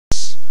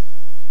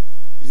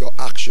your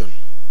action.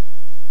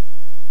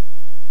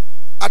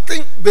 I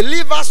think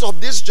believers of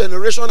this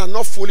generation are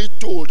not fully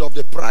told of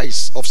the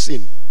price of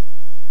sin.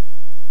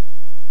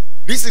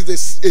 This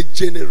is a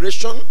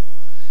generation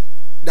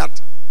that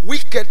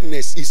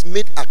wickedness is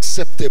made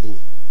acceptable.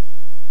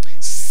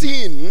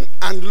 Sin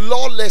and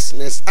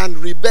lawlessness and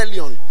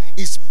rebellion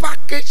is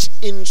packaged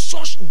in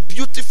such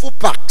beautiful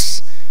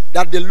packs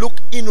that they look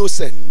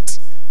innocent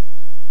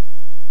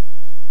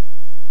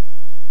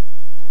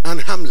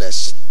and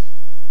harmless.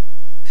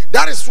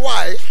 That is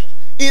why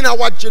in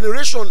our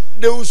generation,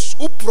 those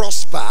who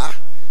prosper,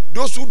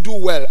 those who do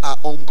well, are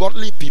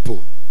ungodly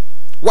people.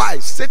 Why?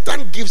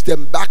 Satan gives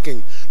them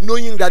backing,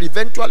 knowing that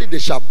eventually they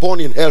shall burn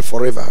in hell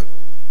forever.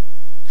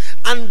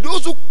 And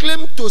those who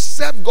claim to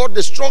serve God,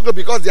 they struggle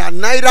because they are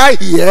neither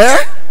here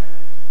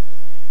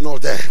nor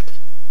there.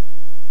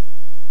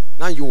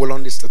 Now you will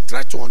understand.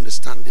 Try to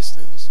understand these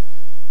things.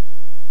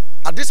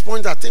 At this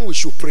point, I think we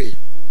should pray.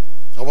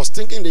 I was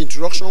thinking the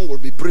introduction will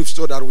be brief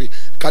so that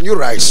can you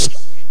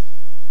rise?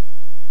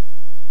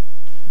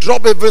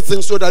 Drop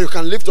everything so that you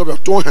can lift up your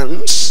two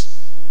hands.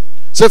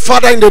 Say,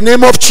 Father, in the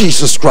name of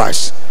Jesus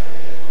Christ,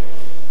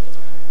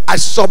 I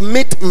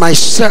submit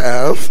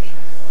myself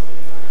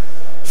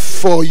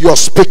for your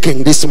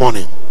speaking this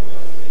morning,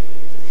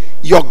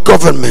 your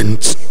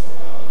government,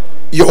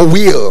 your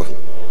will,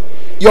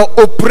 your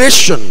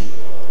operation,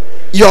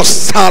 your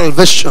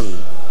salvation,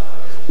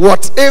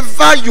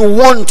 whatever you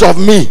want of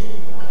me,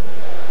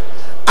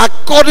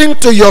 according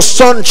to your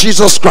Son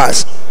Jesus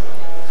Christ,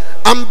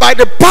 and by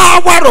the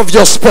power of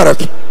your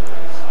Spirit,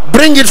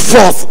 bring it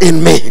forth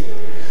in me.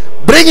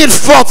 Bring it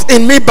forth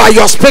in me by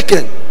your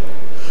speaking.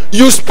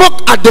 You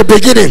spoke at the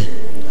beginning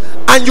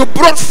and you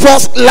brought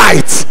forth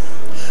light.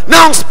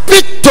 Now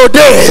speak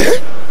today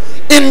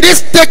in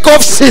this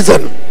takeoff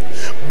season.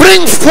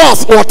 Bring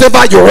forth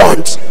whatever you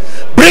want.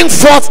 Bring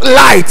forth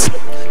light.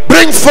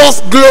 Bring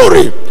forth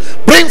glory.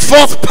 Bring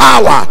forth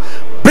power.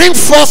 Bring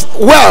forth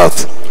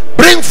wealth.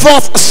 Bring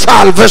forth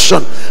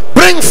salvation.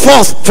 Bring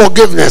forth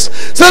forgiveness.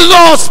 Say,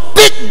 Lord,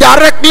 speak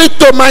directly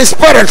to my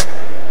spirit.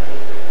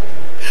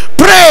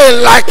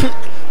 Pray like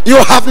you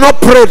have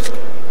not prayed.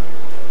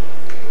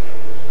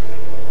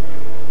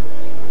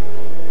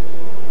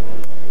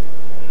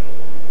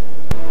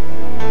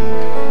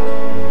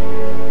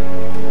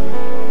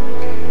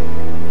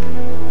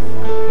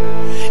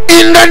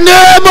 In the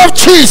name of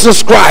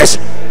Jesus Christ,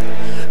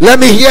 let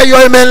me hear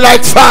your amen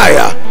like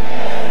fire.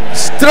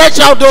 Stretch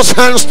out those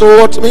hands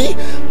towards me.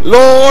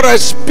 Lord, I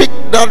speak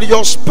that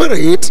your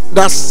spirit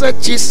that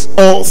searches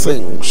all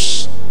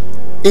things,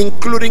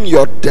 including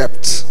your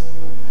depth.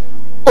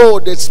 Oh,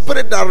 the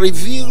spirit that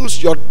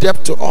reveals your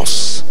depth to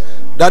us,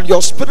 that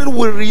your spirit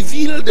will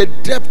reveal the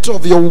depth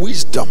of your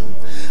wisdom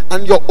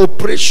and your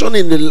operation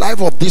in the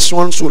life of these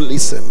ones who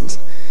listen,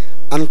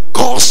 and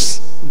cause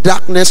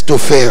darkness to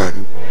fail,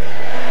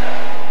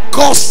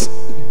 cause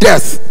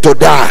death to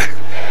die,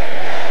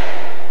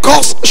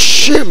 cause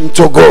shame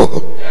to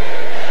go,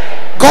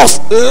 cause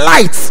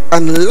light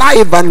and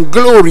life and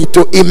glory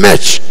to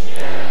emerge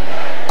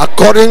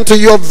according to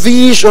your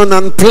vision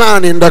and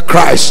plan in the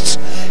Christ,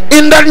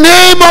 in the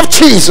name of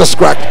Jesus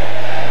Christ.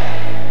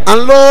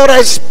 And Lord,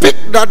 I speak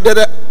that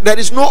there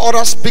is no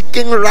other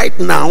speaking right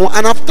now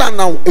and after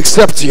now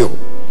except you.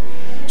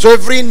 So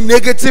every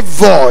negative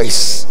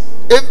voice,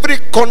 every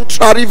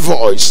contrary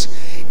voice,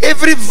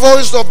 every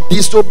voice of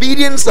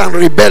disobedience and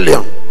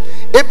rebellion,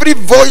 every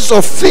voice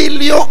of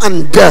failure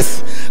and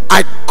death,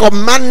 I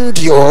command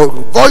you,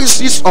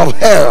 voices of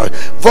hell,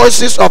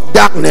 voices of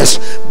darkness,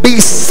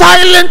 be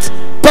silent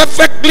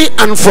perfectly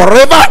and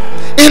forever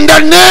in the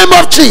name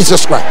of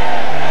Jesus Christ.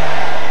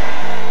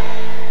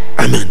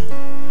 Amen.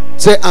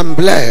 Say, I'm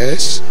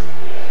blessed.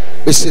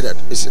 Be seated.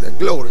 Be seated.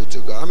 Glory to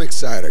God. I'm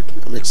excited.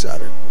 I'm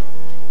excited.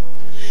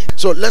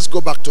 So let's go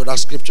back to that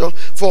scripture.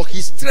 For he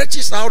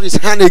stretches out his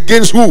hand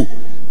against who?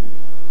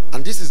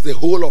 And this is the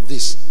whole of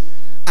this.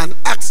 And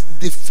acts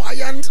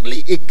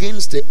defiantly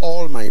against the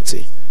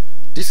Almighty.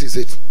 This is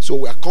it. So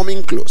we are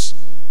coming close.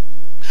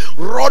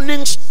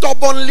 Running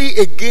stubbornly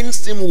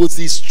against him with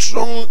his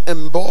strong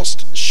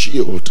embossed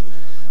shield.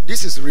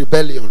 This is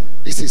rebellion.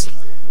 This is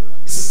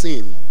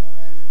sin.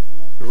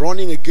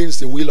 Running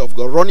against the will of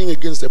God, running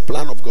against the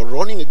plan of God,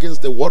 running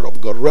against the word of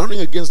God,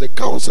 running against the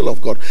counsel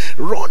of God,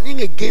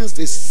 running against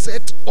the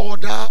set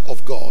order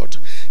of God.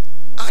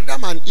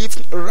 Adam and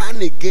Eve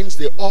ran against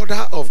the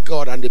order of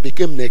God and they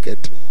became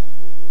naked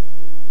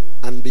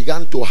and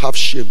began to have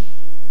shame.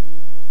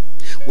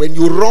 When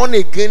you run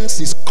against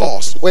his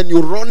cause, when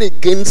you run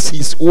against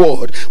his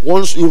word,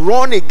 once you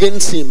run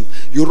against him,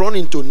 you run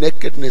into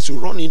nakedness, you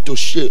run into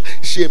shame,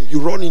 you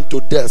run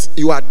into death.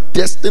 You are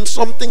destined,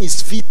 something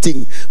is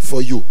fitting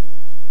for you.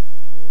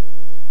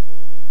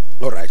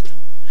 All right.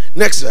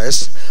 Next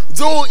verse.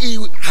 Though he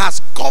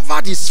has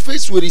covered his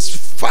face with his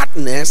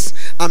fatness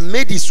and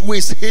made his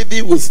waist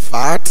heavy with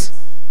fat,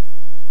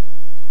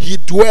 he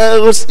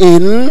dwells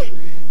in,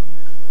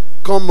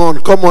 come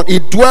on, he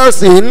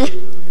dwells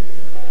in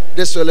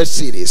desolate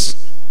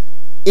cities,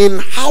 in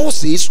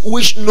houses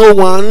which no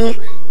one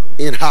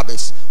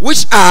inhabits,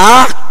 which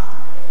are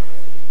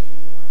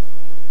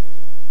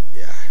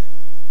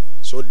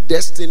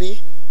Destiny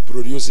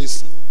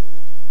produces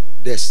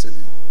destiny.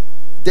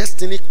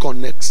 Destiny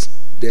connects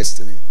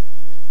destiny.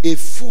 A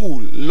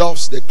fool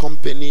loves the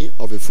company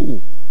of a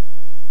fool.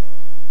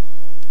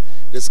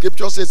 The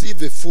scripture says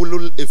if a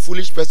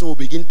foolish person will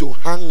begin to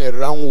hang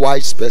around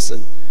wise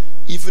person,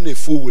 even a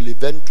fool will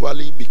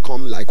eventually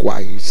become like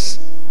wise.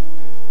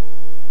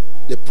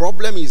 The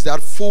problem is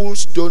that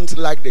fools don't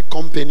like the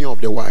company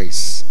of the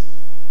wise.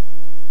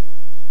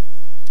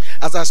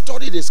 As I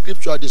studied the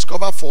scripture, I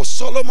discovered for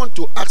Solomon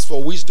to ask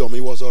for wisdom,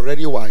 he was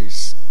already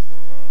wise.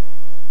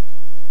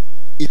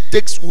 It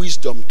takes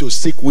wisdom to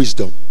seek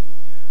wisdom.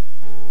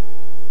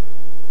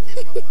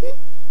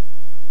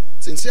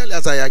 Sincerely,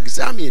 as I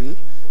examine,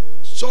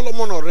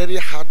 Solomon already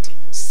had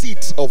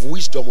seeds of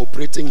wisdom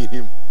operating in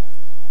him.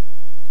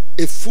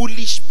 A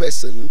foolish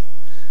person.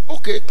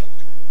 Okay,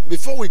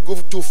 before we go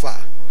too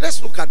far,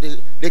 let's look at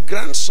the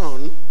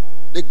grandson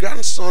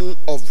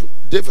of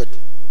David,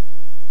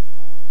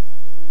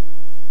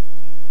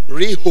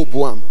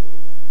 Rehoboam,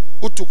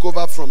 who took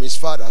over from his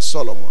father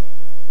Solomon.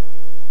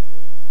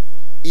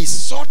 He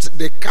sought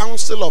the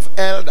counsel of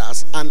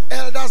elders, and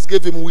elders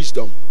gave him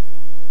wisdom.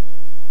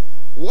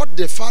 What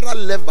the father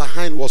left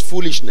behind was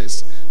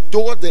foolishness.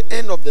 Toward the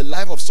end of the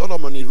life of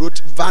Solomon, he wrote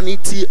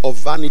vanity of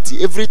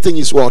vanity. Everything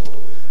is what?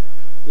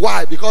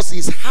 Why? Because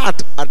his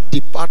heart had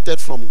departed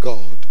from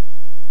God.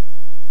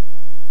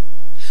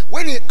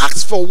 When he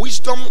asked for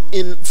wisdom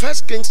in 1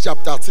 Kings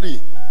chapter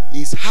 3,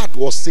 his heart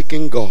was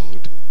seeking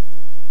God.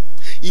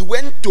 He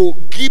went to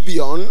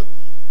Gibeon,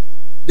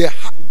 the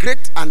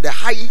great and the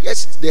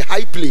highest, the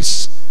high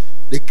place,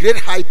 the great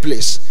high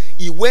place.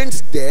 He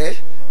went there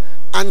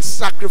and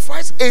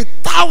sacrificed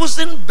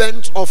 1,000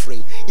 burnt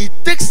offering. It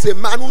takes a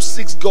man who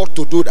seeks God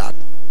to do that.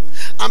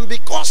 And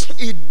because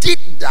he did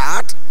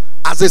that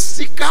as a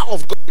seeker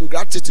of God in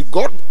gratitude,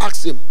 God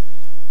asked him,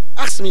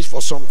 ask me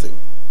for something.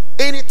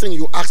 Anything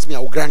you ask me, I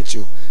will grant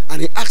you.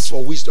 And he asked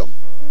for wisdom.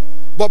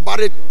 But by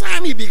the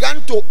time he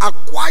began to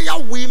acquire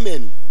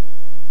women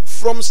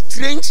from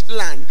strange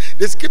land,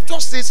 the scripture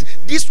says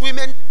these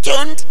women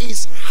turned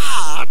his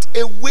heart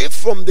away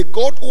from the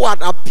God who had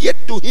appeared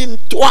to him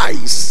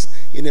twice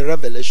in a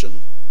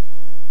revelation.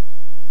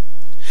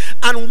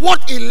 And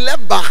what he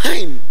left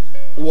behind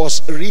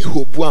was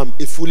Rehoboam,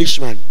 a foolish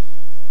man.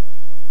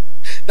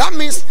 That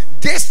means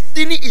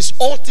destiny is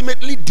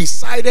ultimately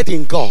decided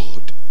in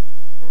God.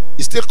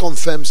 He still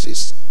confirms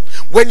this.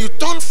 When you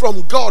turn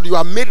from God, you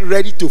are made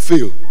ready to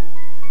fail.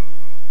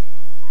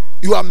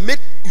 You are made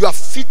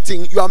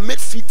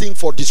fitting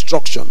for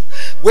destruction.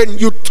 When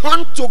you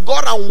turn to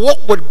God and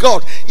walk with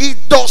God, it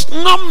does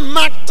not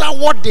matter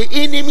what the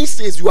enemy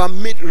says. You are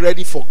made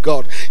ready for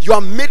God. You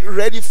are made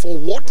ready for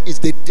what is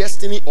the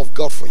destiny of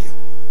God for you.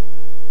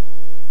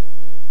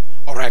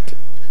 All right.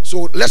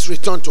 So let's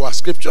return to our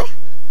scripture.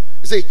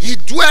 It says, he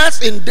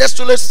dwells in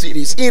desolate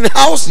cities, in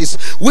houses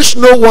which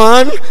no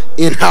one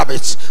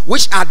inhabits,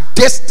 which are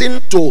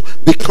destined to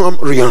become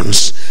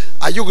ruins.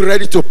 Are you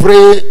ready to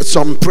pray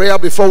some prayer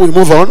before we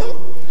move on?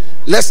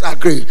 Let's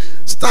agree.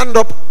 Stand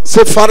up.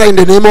 Say, Father, in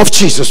the name of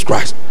Jesus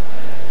Christ.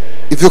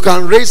 If you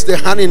can raise the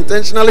hand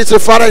intentionally, say,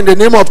 Father, in the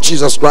name of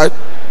Jesus Christ,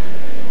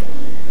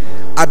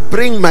 I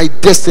bring my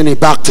destiny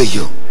back to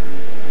you.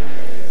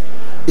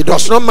 It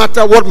does not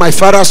matter what my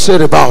father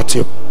said about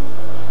you.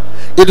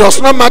 It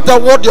does not matter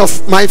what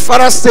my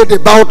father said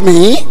about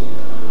me.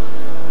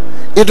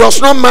 It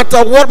does not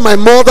matter what my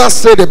mother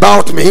said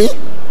about me.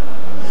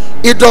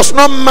 It does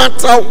not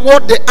matter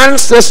what the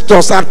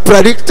ancestors had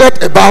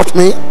predicted about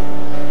me.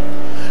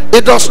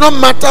 It does not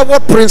matter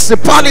what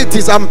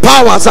principalities and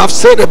powers have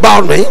said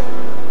about me.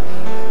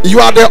 You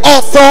are the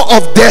author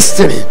of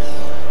destiny.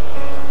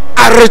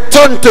 I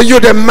return to you,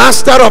 the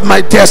master of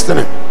my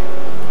destiny,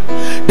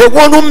 the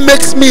one who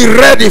makes me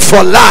ready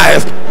for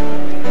life,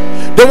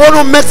 the one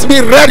who makes me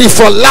ready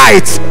for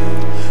light.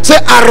 Say,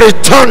 I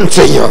return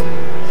to you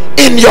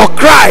in your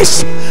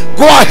Christ.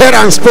 Go ahead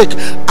and speak.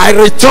 I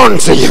return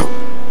to you.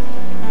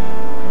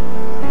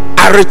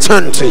 I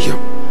return to you.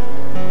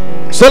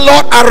 Say,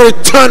 Lord, I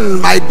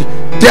return my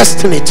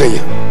destiny to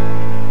you.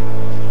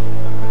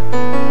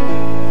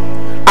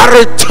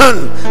 I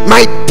return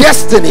my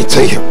destiny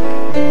to you.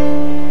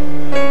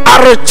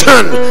 I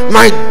return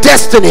my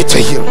destiny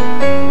to you.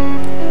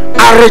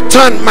 I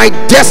return my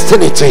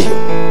destiny to you.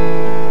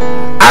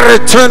 I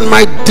return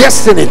my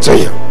destiny to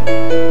you.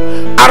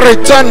 I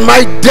return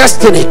my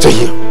destiny to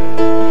you.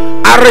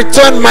 I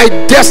return my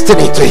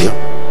destiny to you.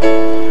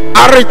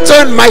 I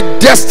return my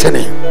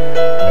destiny.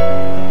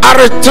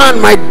 I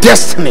return my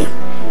destiny.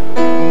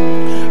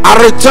 I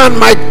return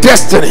my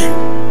destiny.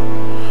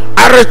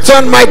 I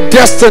return my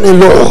destiny,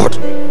 Lord.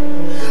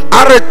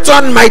 I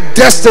return my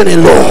destiny,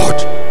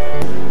 Lord.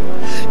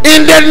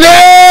 In the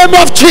name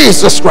of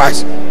Jesus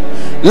Christ.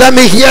 Let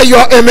me hear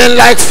your amen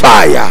like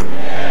fire.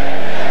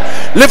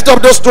 Lift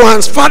up those two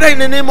hands. Father, in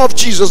the name of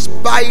Jesus,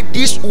 by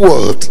this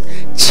word,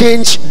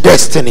 change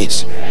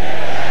destinies.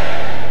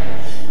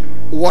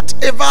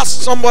 Whatever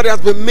somebody has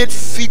been made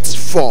fit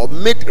for,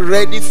 made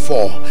ready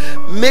for,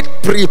 made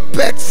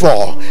prepared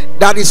for,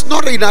 that is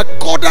not in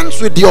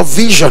accordance with your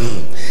vision,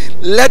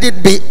 let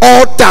it be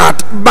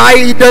altered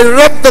by the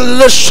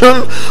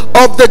revelation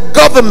of the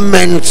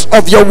government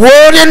of your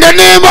word in the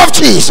name of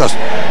Jesus.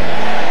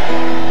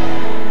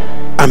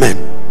 Amen.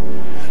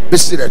 Be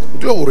seated.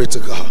 Glory to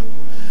God.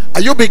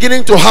 Are you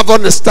beginning to have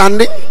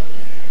understanding?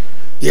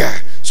 Yeah.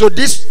 So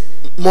this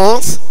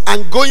month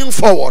and going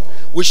forward,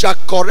 we shall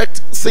correct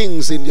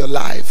things in your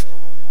life.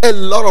 A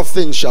lot of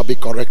things shall be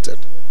corrected.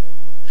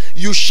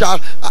 You shall,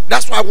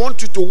 that's why I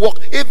want you to walk.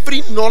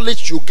 Every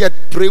knowledge you get,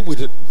 pray with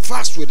it,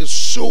 fast with it,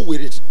 sow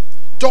with it,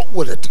 talk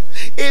with it.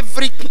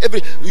 Every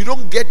you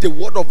don't get the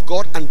word of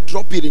God and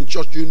drop it in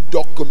church. You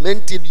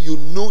document it, you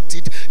note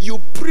it,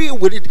 you pray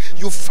with it,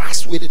 you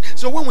fast with it.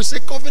 So when we say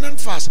covenant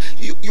fast,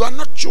 you are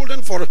not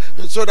chosen for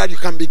so that you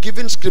can be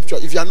given scripture.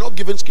 If you are not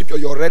given scripture,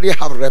 you already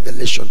have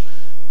revelation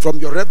from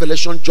your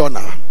revelation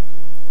journal.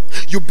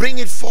 You bring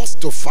it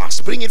forth to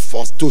fast, bring it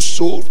forth to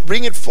sow,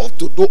 bring it forth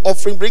to do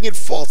offering, bring it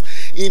forth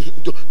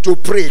to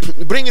pray,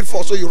 bring it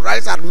forth. So you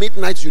rise at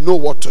midnight, you know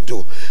what to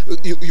do.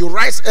 You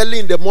rise early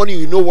in the morning,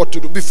 you know what to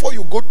do. Before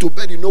you go to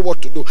bed, you know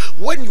what to do.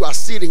 When you are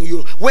sitting,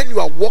 when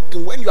you are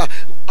walking,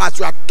 as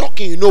you are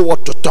talking, you know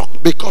what to talk,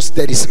 because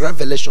there is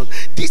revelation.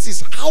 This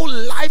is how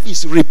life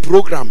is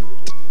reprogrammed.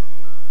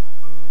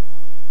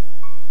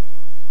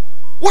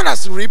 What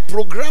has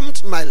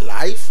reprogrammed my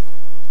life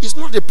is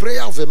not the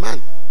prayer of a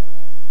man.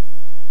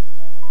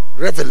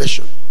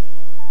 Revelation.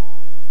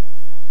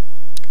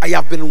 I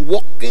have been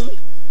walking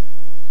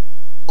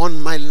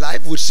on my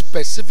life with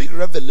specific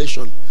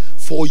revelation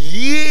for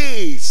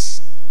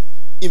years.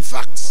 In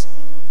fact,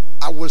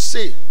 I will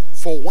say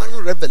for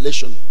one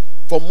revelation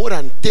for more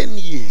than 10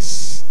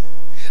 years.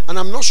 And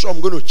I'm not sure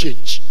I'm going to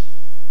change.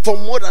 For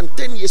more than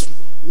 10 years,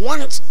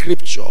 one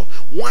scripture,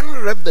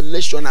 one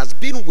revelation has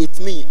been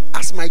with me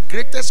as my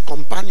greatest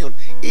companion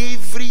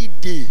every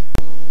day.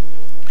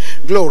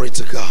 Glory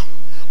to God.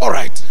 All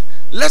right.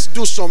 Let's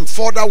do some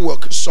further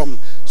work, some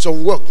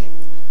work.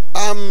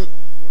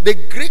 The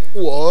Greek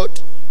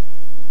word,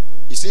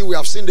 you see, we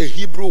have seen the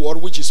Hebrew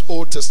word, which is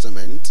Old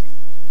Testament.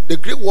 The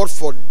Greek word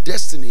for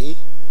destiny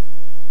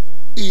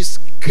is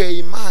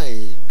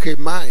Kemai.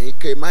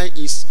 Kemai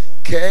is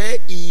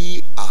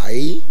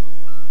K-E-I-M-A-I.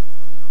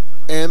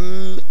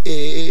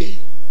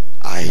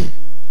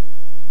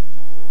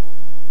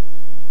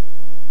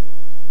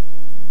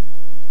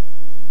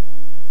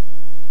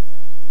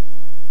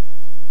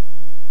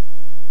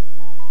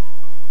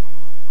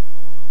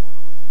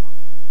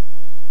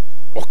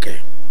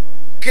 Okay.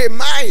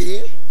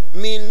 Kemai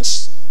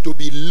means to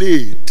be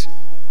laid.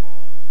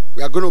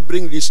 We are going to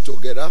bring this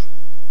together.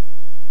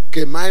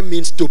 Kemai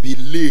means to be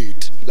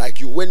laid.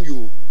 Like when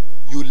you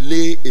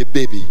lay a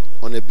baby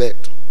on a bed.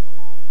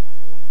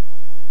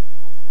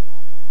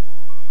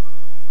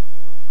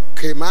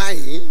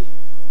 Kemai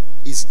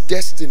is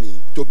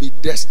destiny, to be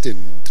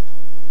destined.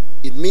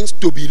 It means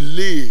to be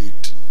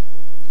laid.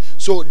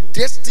 So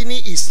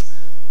destiny is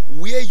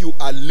where you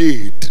are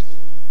laid.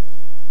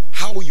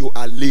 How you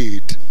are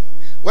laid.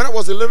 When I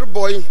was a little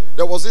boy,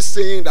 there was this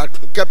saying that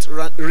kept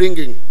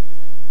ringing.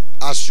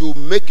 As you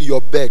make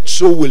your bed,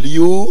 so will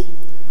you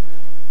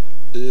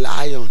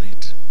lie on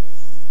it.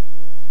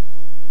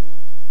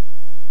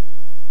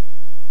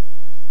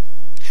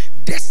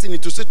 Destiny,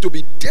 to say to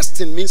be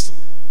destined means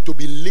to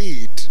be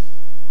laid.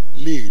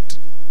 Laid.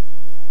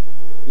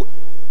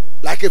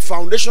 Like a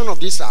foundation of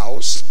this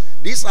house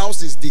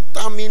is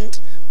determined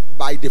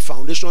by the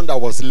foundation that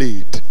was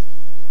laid.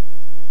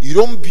 You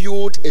don't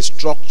build a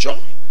structure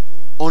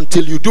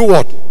until you do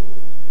what?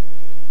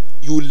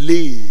 You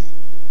lay.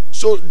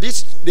 So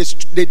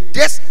the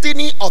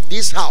destiny of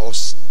this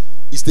house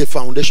is the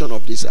foundation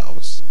of this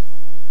house.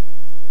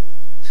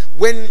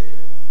 When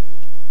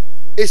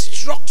a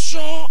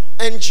structural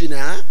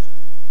engineer,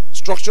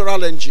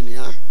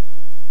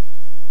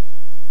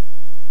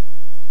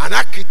 an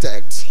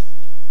architect,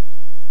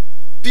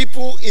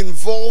 people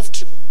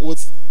involved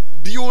with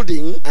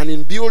building and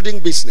in building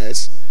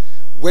business,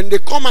 when they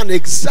come and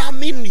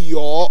examine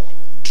your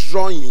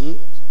drawing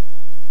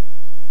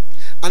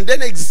and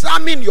then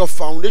examine your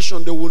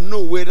foundation, they will know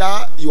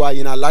whether you are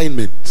in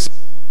alignment.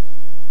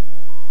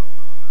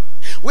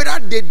 Whether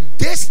the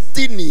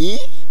destiny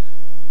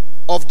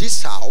of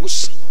this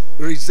house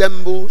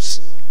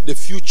resembles the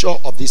future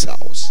of this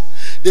house.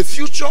 The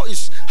future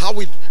is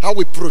how it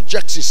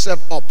projects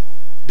itself up.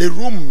 The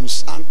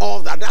rooms and all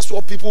that. That's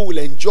what people will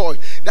enjoy.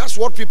 That's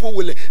what people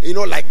will,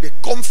 like the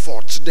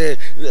comfort.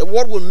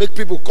 What will make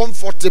people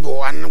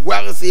comfortable and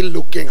wealthy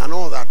looking and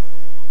all that.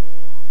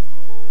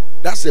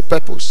 That's the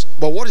purpose.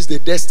 But what is the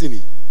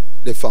destiny?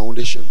 The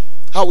foundation.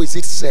 How is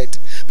it set?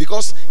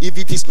 Because if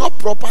it is not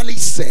properly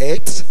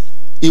set,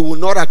 it will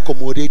not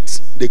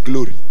accommodate the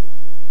glory.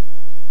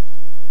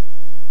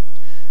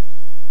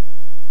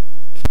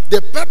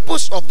 The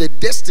purpose of the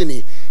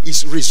destiny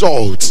is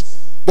results.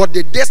 But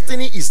the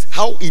destiny is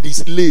how it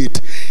is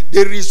laid.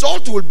 The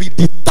result will be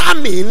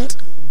determined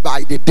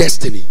by the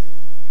destiny.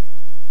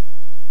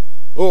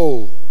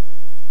 Oh,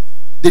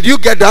 did you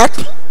get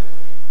that?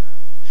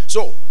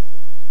 So,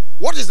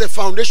 what is the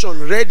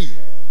foundation ready?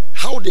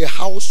 How the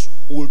house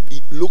will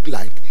look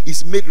like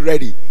is made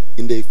ready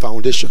in the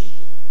foundation.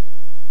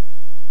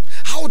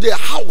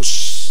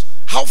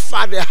 How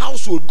far the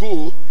house will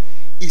go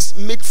is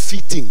made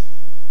fitting,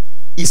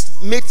 is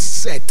made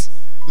set,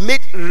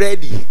 made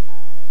ready,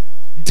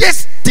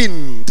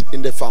 destined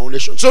in the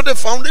foundation. So the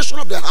foundation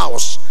of the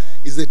house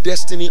is the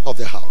destiny of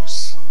the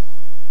house.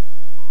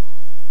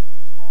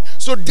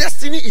 So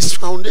destiny is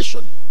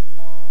foundation.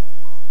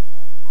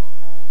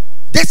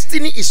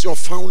 Destiny is your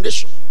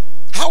foundation.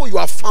 How you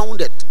are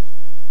founded.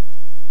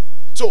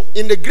 So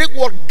in the Greek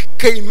word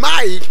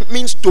kaimai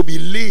means to be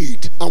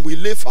laid, and we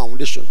lay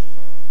foundation.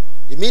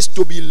 It means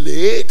to be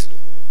laid,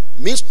 it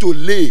means to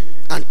lay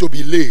and to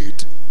be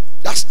laid.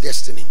 That's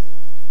destiny.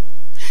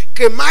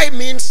 Kaimai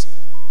means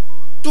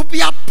to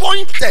be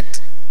appointed.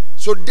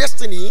 So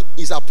destiny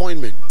is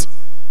appointment.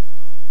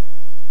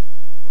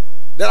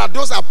 There are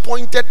those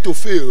appointed to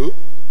fail.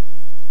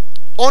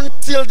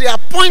 Until the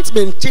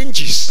appointment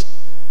changes,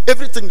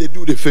 everything they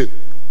do, they fail.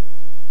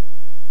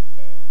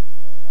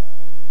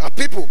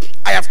 People,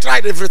 I have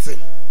tried everything.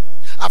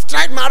 I've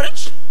tried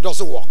marriage,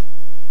 doesn't work.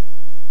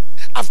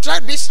 I've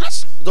tried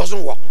business,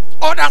 doesn't work.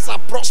 Others are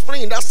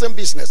prospering in that same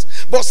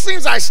business. But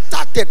since I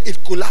started,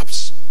 it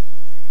collapsed.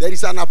 There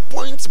is an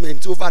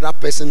appointment over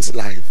that person's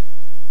life.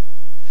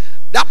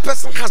 That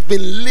person has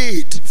been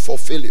laid for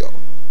failure.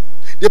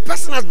 The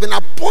person has been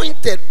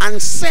appointed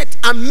and set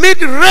and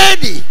made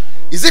ready.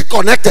 Is it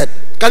connected?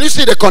 Can you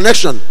see the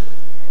connection?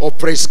 Oh,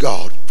 praise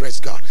God. Praise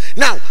God.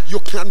 Now, you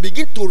can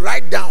begin to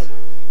write down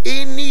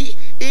any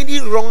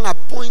wrong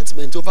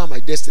appointment over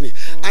my destiny.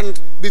 And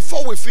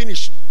before we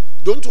finish,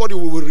 don't worry,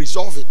 we will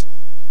resolve it.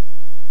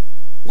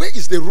 Where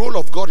is the role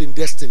of God in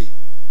destiny?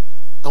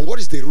 And what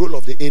is the role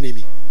of the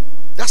enemy?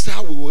 That's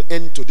how we will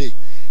end today.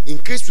 In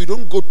case we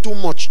don't go too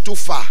much, too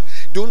far,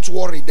 don't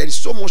worry. There is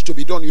so much to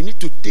be done. You need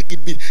to take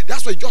it big.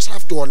 That's why you just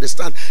have to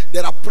understand.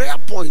 There are prayer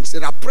points.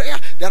 There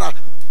are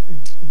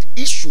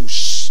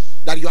issues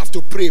that you have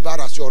to pray about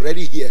as you're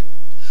already here.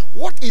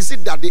 What is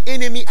it that the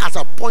enemy has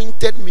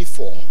appointed me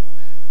for?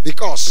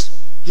 Because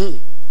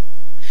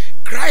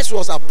Christ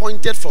was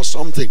appointed for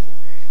something,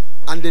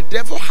 and the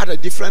devil had a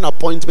different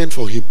appointment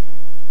for him.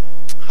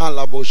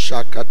 Luke's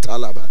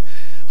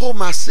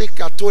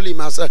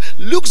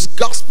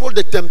gospel,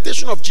 the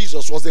temptation of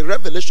Jesus was the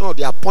revelation of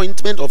the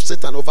appointment of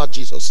Satan over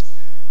Jesus.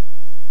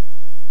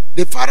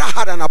 The Father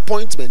had an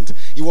appointment.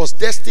 He was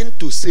destined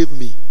to save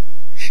me.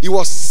 He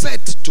was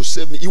set to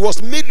save me. He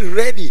was made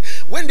ready.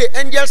 When the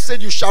angel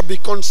said, you shall be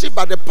conceived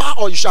by the power,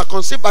 or you shall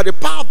conceive by the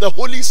power of the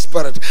Holy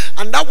Spirit,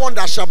 and that one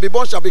that shall be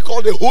born shall be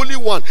called the Holy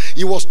One.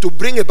 He was to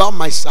bring about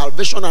my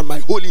salvation and my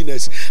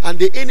holiness. And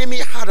the enemy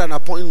had an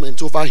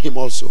appointment over him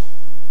also.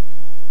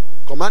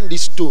 Command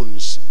these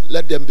stones,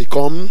 let them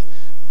become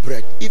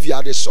bread, if you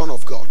are the Son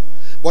of God.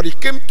 But he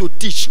came to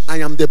teach, I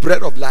am the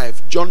bread of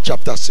life. John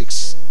chapter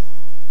 6.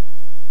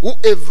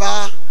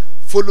 Whoever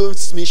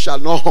follows me shall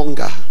not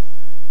hunger.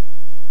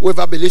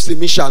 Whoever believes in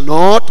me shall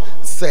not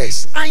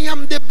thirst. I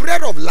am the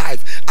bread of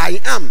life. I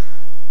am.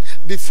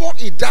 Before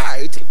he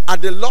died,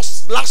 at the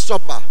last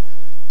supper,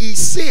 he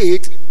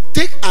said,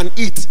 take and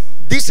eat.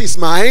 This is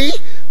my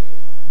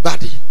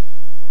body,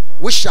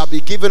 which shall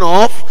be given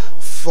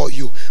off for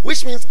you.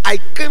 Which means I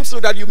came so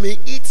that you may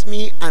eat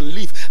me and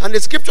live. And the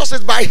scripture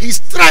says, by his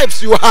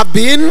stripes you have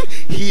been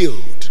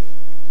healed.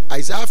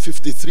 Isaiah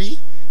 53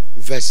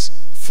 verse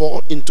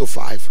 4 into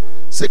 5.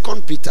 2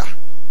 Peter.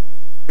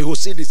 You will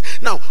see this.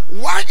 Now,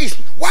 why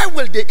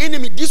will the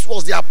enemy? This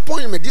was the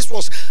appointment. This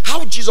was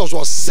how Jesus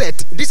was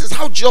set. This is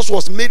how Jesus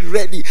was made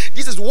ready.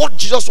 This is what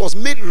Jesus was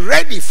made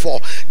ready for.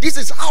 This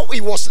is how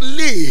he was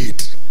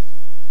laid.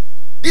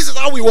 This is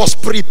how he was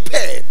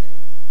prepared.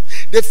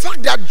 The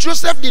fact that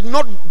Joseph did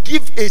not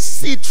give a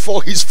seed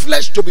for his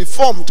flesh to be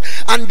formed,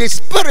 and the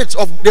spirit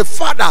of the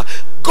father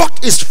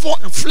got his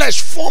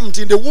flesh formed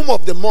in the womb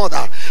of the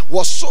mother,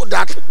 was so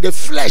that the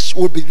flesh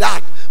will be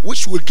that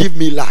which will give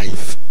me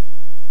life.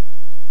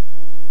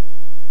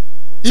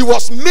 He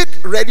was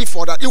made ready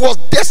for that. He was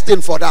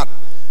destined for that.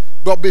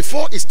 But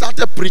before he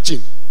started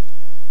preaching,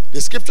 the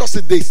scripture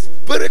said the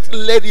Spirit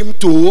led him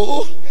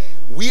to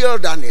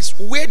wilderness,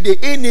 where the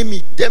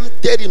enemy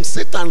tempted him.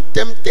 Satan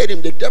tempted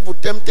him. The devil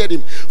tempted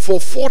him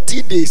for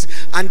 40 days.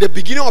 And the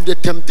beginning of the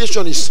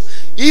temptation is,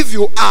 if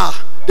you are,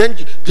 then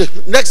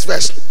the next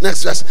verse.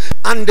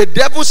 And the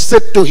devil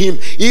said to him,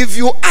 if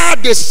you are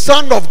the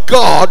Son of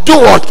God, do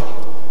what?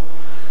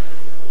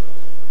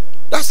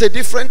 That's a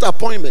different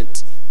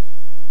appointment.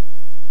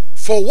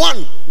 For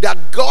one,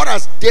 that God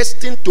has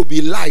destined to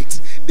be light,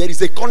 there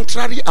is a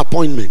contrary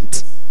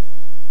appointment.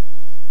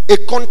 A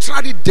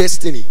contrary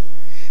destiny.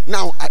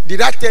 Now,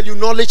 did I tell you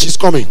knowledge is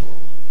coming?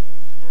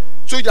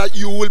 So that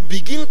you will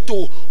begin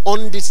to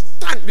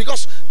understand,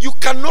 because you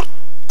cannot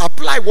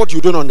apply what you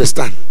don't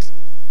understand.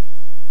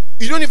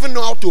 You don't even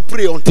know how to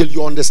pray until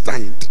you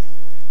understand.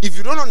 If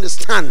you don't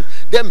understand,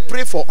 then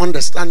pray for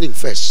understanding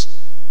first.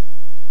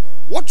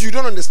 What you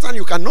don't understand,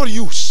 you cannot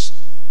use.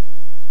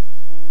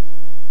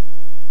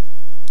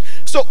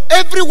 So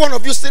every one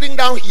of you sitting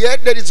down here,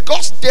 there is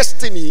God's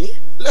destiny.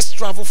 Let's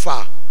travel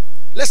far.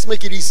 Let's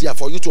make it easier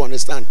for you to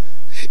understand.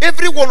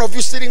 Every one of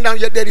you sitting down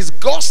here, there is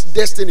God's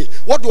destiny.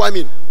 What do I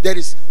mean? There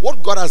is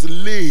what God has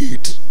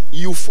laid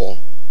you for.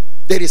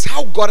 There is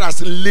how God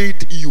has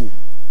laid you.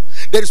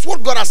 There is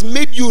what God has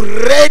made you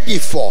ready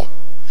for.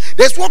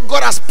 There's what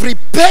God has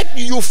prepared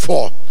you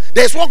for.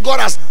 There's what God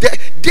has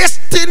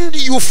destined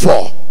you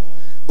for.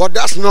 But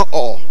that's not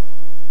all.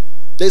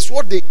 There's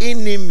what the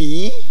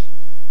enemy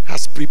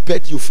has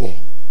prepared you for,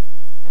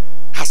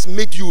 has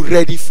made you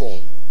ready for.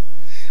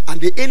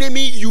 And the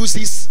enemy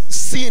uses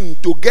sin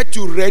to get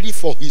you ready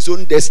for his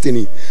own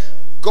destiny.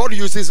 God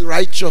uses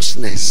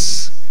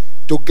righteousness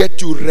to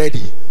get you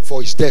ready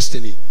for his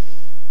destiny.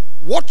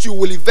 What you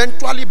will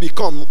eventually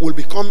become will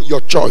become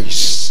your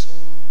choice.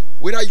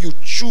 Whether you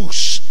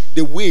choose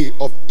the way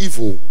of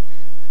evil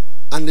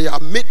and they are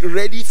made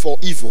ready for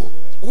evil.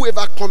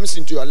 Whoever comes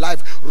into your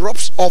life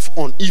rubs off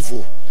on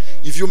evil.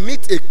 If you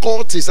meet a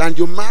cultist and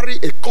you marry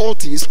a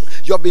cultist,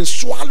 you have been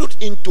swallowed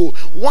into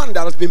one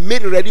that has been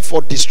made ready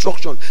for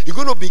destruction. You're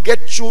going to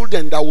beget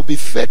children that will be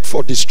fed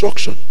for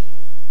destruction.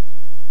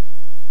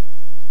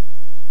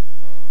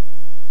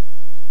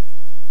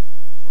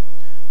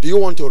 Do you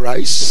want to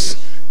rise?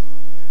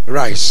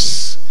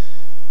 Rise.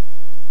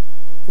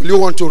 Will you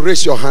want to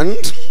raise your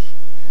hand?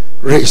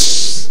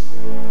 Raise.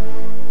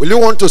 Will you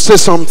want to say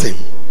something?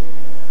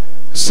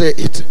 Say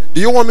it. Do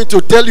you want me to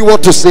tell you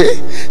what to say?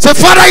 Say,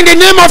 Father, in the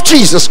name of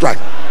Jesus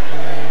Christ,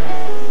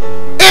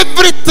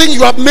 everything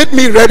you have made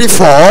me ready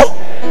for,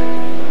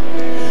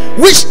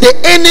 which the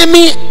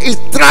enemy is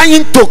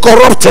trying to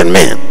corrupt in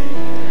me,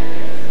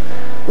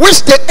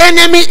 which the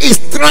enemy is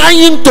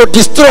trying to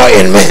destroy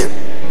in me,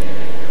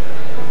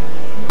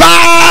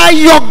 by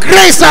your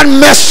grace and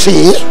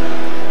mercy,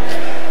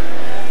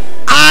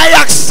 I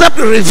accept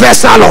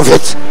reversal of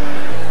it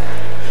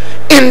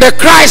in the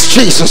Christ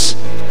Jesus.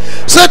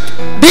 So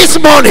this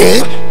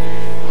morning,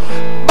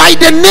 by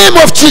the name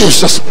of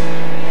Jesus,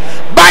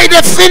 by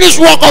the finished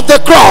work of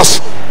the cross,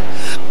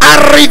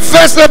 I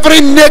reverse every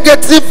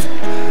negative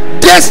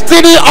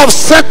destiny of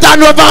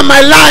Satan over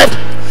my life.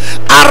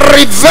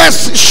 I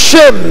reverse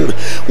shame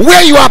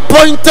where you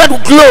appointed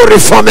glory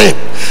for me.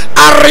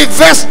 I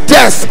reverse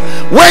death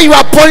where you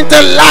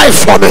appointed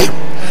life for me.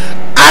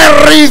 I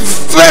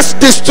reverse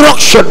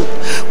destruction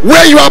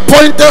where you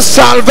appointed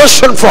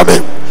salvation for me.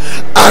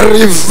 I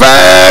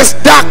reverse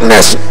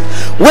darkness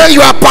where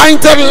you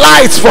appointed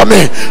light for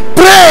me.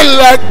 Pray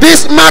like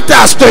this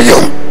matters to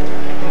you.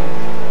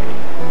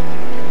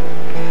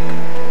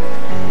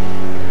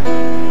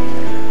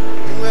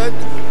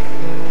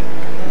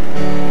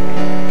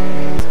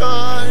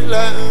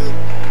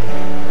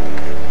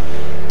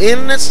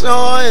 In the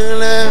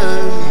soil,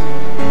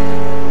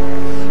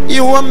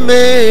 you are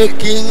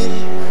making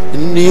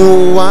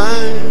new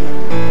wine.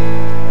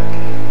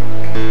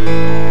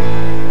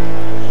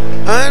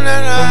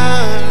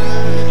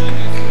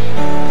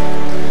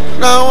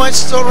 Now I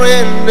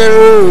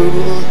surrender.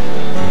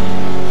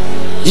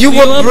 You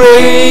are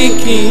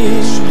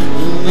breaking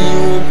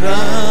new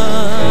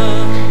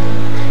ground.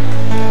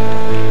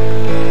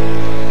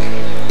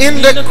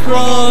 In the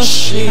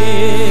crushing,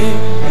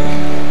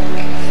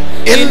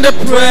 in the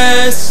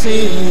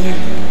pressing,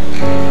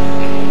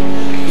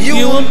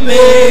 you are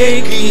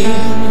making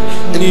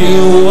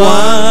new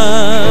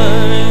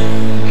wine.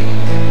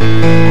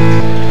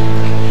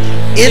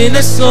 In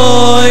the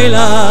soil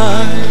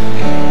I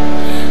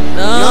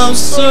now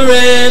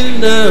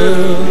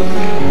surrender.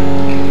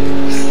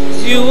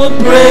 You are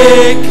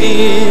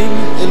breaking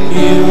a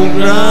new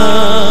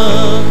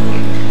ground.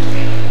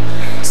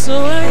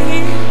 So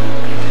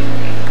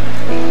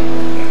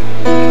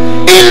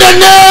in the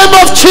name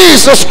of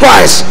Jesus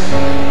Christ,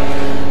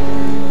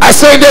 I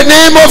say in the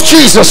name of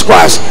Jesus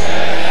Christ,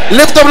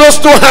 lift up those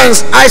two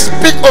hands. I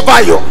speak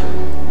over you.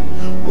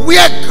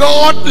 Where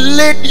God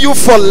laid you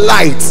for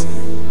light,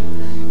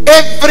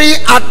 every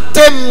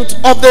attempt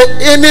of the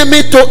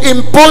enemy to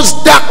impose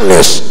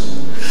darkness,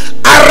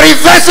 I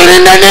reverse it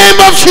in the name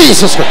of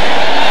Jesus.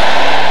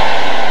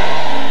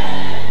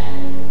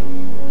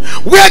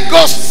 Where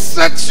God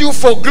sets you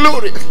for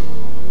glory,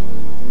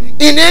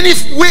 in any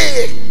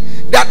way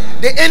that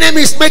the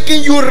enemy is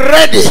making you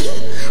ready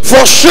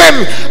for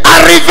shame,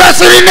 I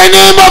reverse it in the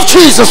name of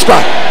Jesus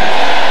Christ.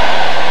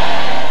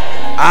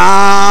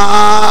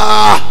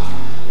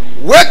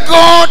 Where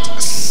God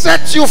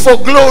sets you for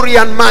glory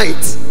and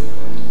might,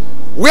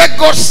 where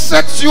God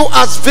sets you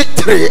as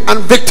victory and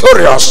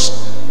victorious,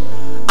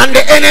 and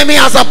the enemy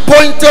has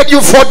appointed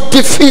you for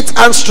defeat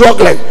and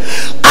struggling,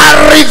 I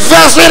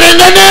reverse it in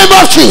the name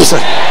of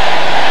Jesus.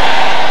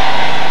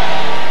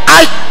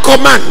 I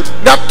command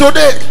that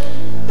today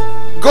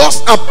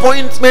God's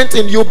appointment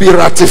in you be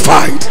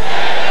ratified.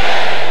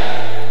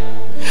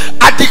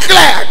 I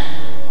declare,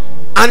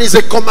 and it's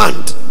a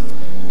command,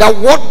 that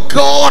what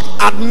God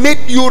had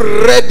made you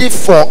ready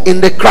for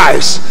in the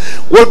Christ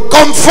will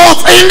come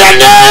forth in the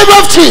name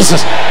of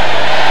Jesus.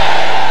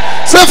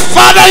 Say,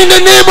 Father, in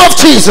the name of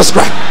Jesus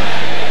Christ,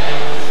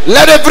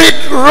 let every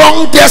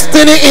wrong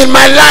destiny in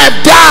my life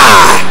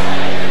die.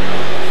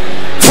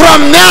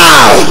 From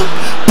now,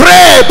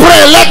 pray,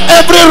 let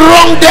every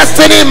wrong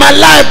destiny in my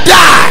life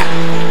die.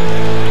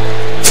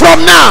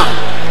 now.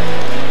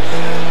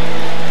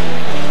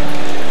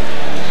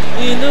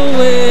 In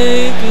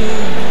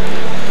awakening,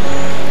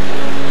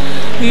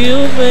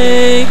 you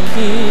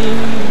making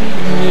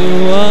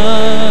you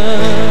are.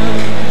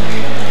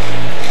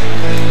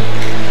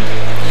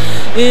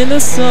 In the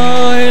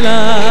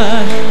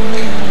starlight,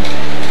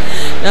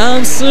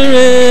 I'm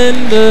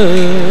surrender.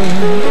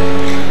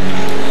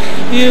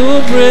 You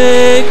are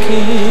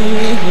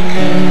breaking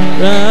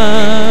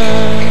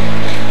around.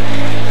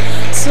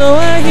 So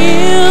I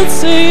yield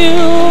to you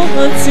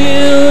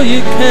until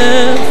you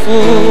can't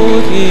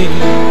forgive.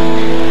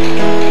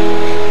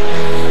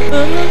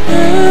 I'm not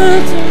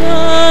good to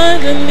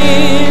mind, I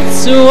need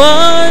to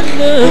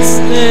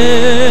understand.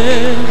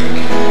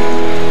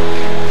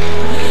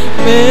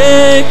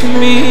 Make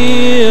me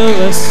a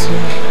vessel,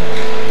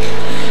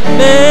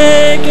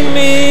 make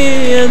me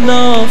an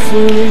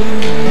offering,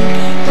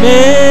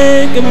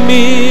 make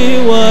me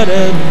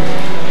whatever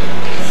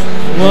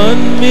you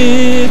want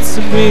me to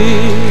be.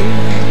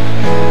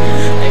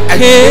 I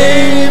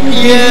came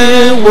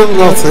here with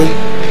nothing,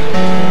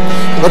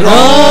 but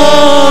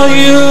all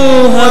you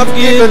have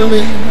given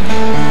me.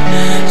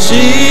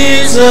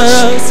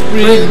 Jesus,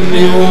 bring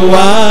new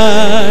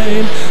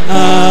wine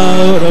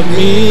out of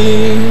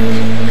me.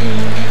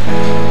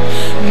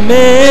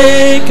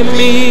 Make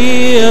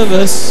me a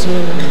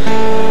vessel,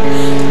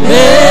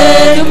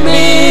 make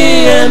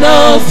me an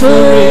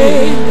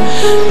offering,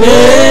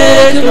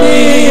 make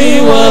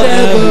me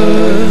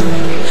whatever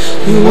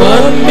you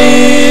want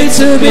me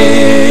to be.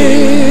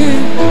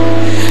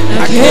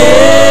 I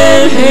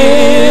came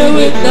here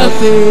with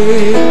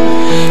nothing,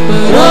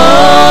 but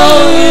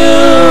all you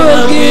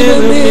have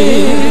given me.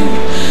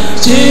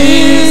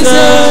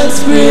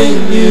 Jesus,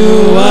 bring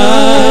you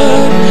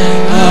out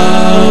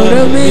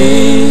of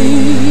me.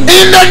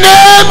 In the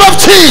name of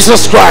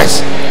Jesus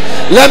Christ,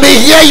 let me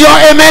hear your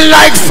amen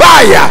like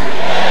fire.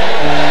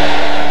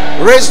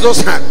 Raise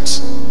those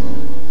hands.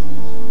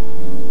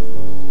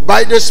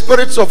 By the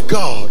Spirit of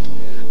God,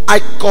 I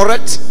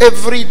correct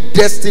every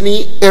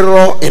destiny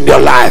error in your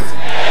life.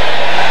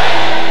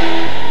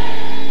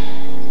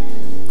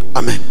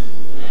 Amen.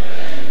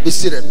 Be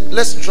seated.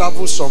 Let's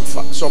travel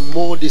some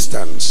more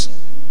distance.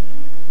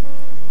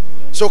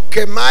 So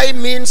Kemai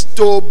means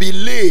to be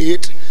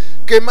laid.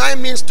 Kemai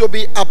means to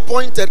be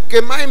appointed.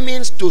 Kemai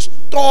means to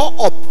store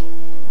up.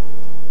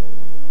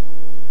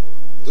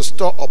 To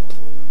store up.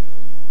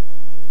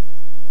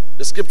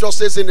 The scripture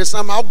says in the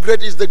Psalm, how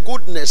great is the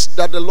goodness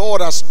that the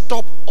Lord has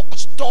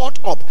stored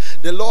up.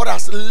 The Lord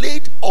has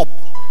laid up,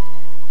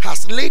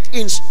 has laid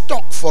in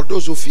stock for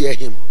those who fear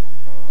him.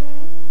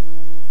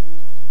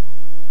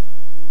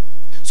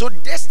 So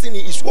destiny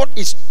is what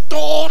is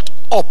stored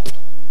up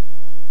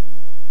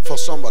for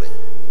somebody.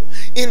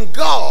 In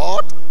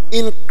God,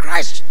 in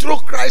Christ, through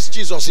Christ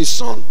Jesus, his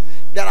son,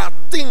 there are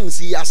things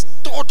he has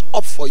stored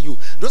up for you.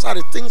 Those are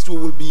the things we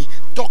will be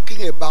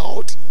talking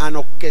about and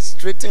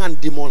orchestrating and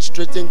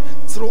demonstrating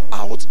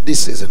throughout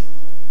this season.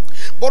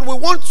 But we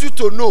want you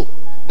to know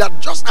that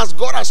just as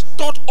God has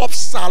stored up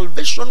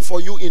salvation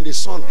for you in the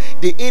Son,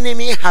 the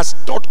enemy has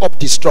stored up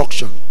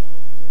destruction.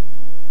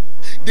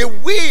 The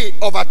way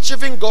of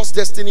achieving God's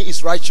destiny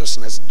is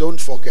righteousness.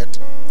 Don't forget.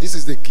 This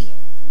is the key.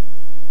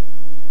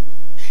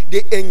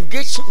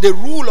 The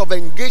rule of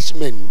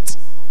engagement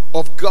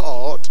of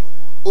God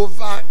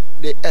over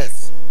the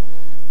earth,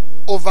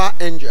 over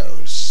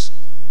angels,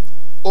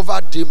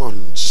 over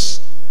demons,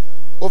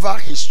 over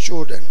his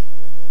children,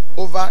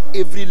 over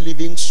every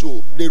living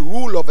soul. The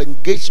rule of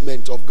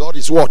engagement of God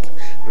is what?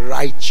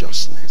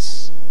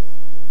 Righteousness.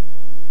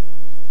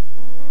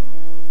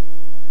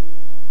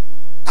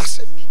 That's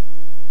it.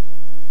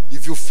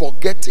 If you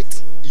forget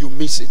it, you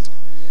miss it.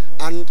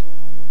 And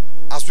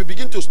as we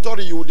begin to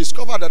study, you will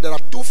discover that there are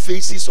two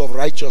phases of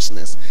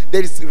righteousness.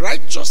 There is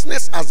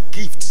righteousness as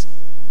gift,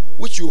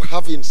 which you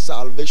have in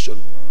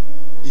salvation.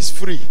 Is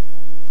free.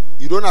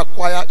 You don't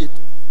acquire it.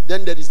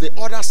 Then there is the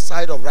other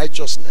side of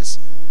righteousness.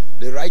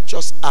 The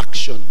righteous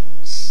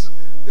actions.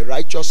 The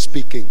righteous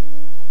speaking.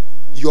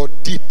 Your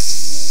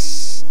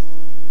deeds.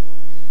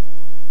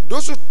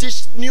 Those who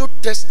teach New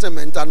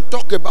Testament and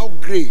talk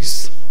about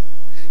grace,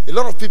 a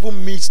lot of people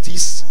miss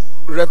this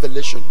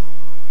revelation.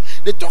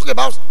 They talk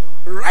about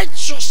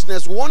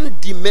righteousness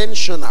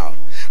one-dimensional.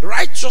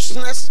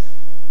 Righteousness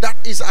that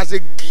is as a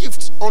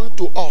gift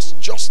unto us.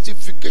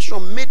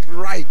 Justification made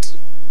right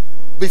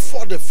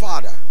before the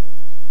Father.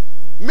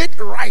 Made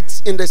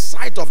right in the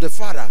sight of the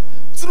Father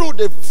through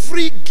the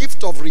free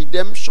gift of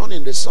redemption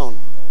in the Son.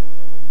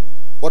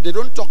 But they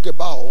don't talk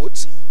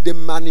about the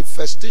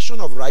manifestation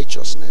of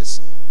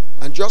righteousness.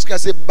 And just can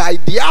say, by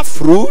their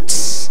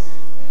fruits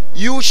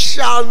you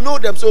shall know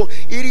them. So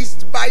it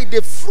is by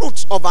the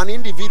fruits of an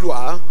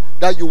individual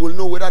that you will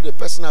know whether the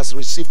person has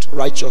received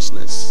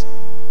righteousness.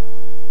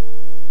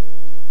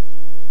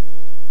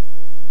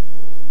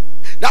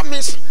 That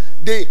means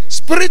the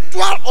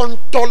spiritual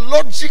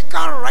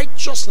ontological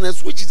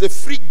righteousness, which is a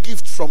free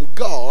gift from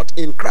God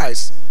in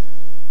Christ,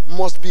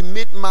 must be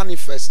made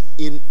manifest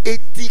in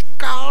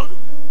ethical,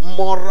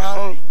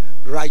 moral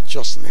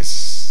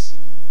righteousness.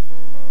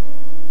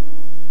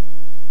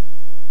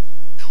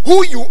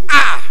 Who you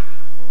are,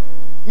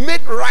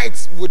 made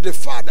right with the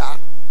Father,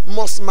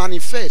 must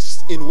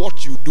manifest in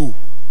what you do.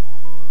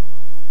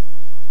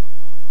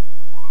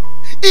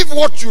 If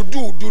what you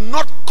do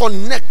not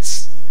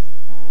connect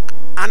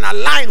and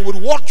align with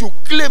what you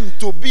claim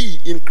to be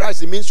in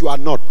Christ, it means you are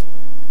not.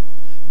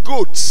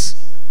 Goats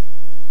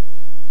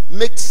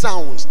make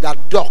sounds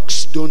that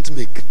dogs don't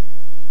make.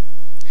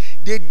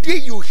 The day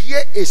you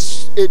hear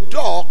a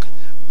dog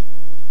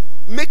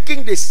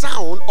making the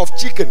sound of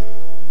chicken,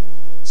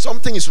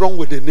 something is wrong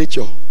with the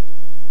nature.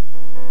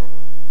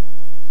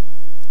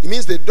 It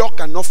means the dog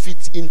cannot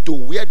fit into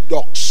what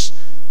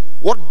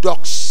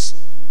dogs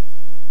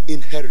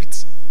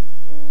inherit.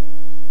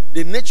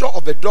 The nature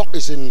of a dog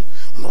is in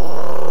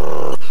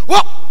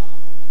what?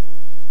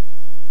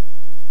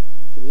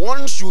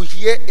 Once you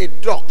hear a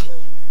dog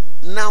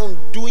now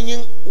doing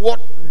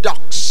what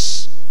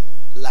ducks,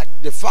 like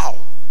the fowl,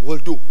 will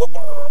do,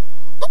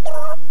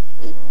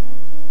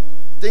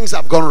 things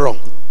have gone wrong.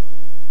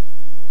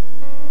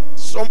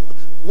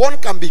 One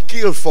can be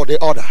killed for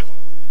the other.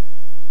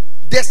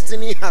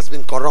 Destiny has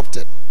been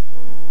corrupted.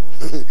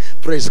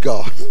 Praise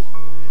God.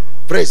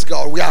 Praise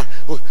God.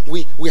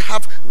 We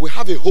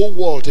have a whole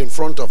world in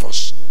front of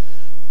us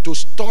to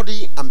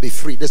study and be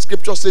free. The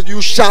scripture says,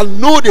 you shall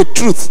know the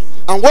truth.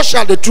 And what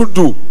shall the truth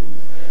do?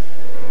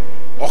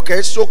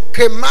 Okay, so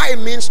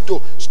kemai means to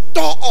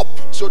store up.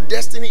 So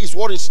destiny is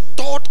what is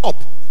stored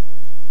up.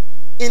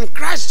 In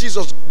Christ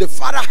Jesus, the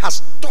Father has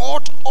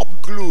stored up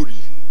glory.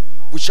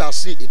 We shall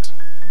see it.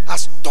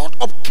 Has stored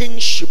up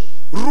kingship,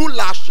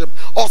 rulership,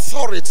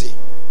 authority.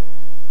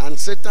 And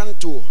Satan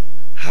too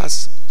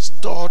has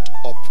stored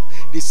up.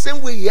 The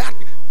same way he had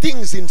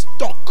things in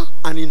stock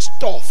and in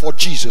store for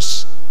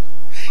Jesus.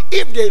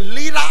 If the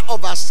leader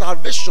of our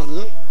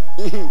salvation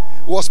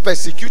was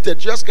persecuted,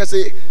 just can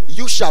say,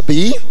 you shall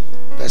be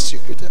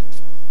persecuted.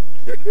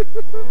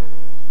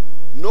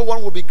 No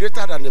one will be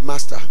greater than the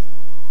master.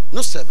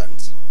 No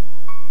servant.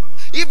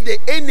 If the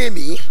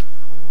enemy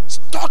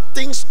stored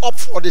things up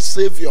for the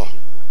Savior,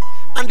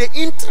 and the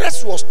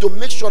interest was to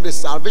make sure the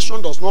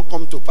salvation does not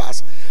come to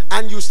pass,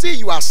 and you say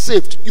you are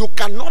saved, you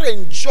cannot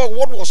enjoy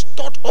what was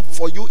stored up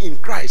for you in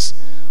Christ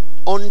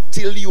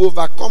until you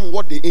overcome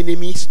what the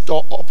enemy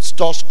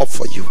stores up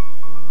for you.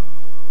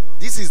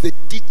 This is the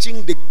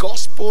teaching, the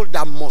gospel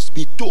that must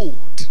be told.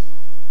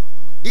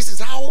 This is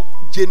how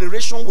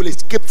generation will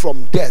escape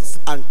from death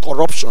and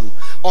corruption.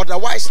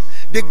 Otherwise,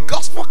 the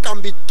gospel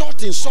can be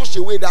taught in such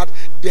a way that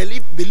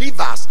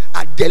believers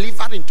are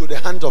delivered into the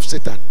hands of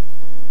Satan,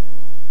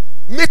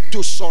 made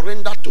to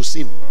surrender to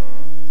sin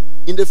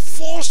in the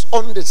false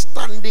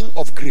understanding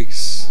of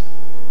grace.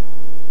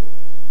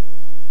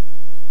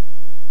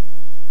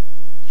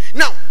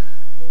 Now,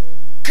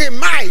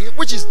 kemai,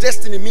 which is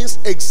destiny, means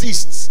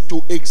exists,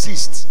 to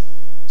exist.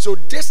 So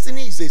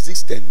destiny is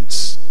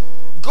existence.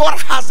 God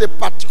has a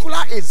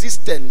particular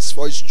existence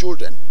for his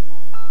children.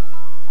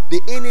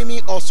 The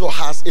enemy also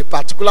has a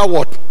particular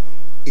what?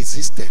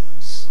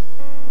 Existence.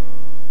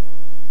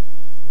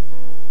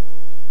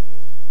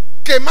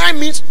 Kemai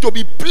means to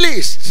be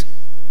placed.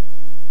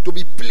 To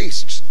be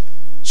placed.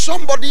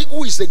 Somebody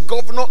who is a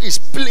governor is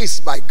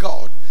placed by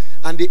God,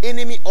 and the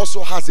enemy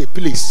also has a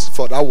place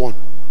for that one.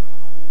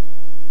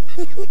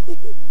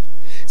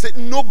 Say,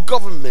 no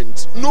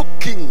government, no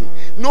king,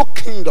 no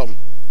kingdom,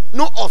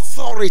 no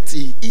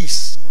authority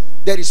is.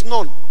 There is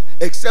none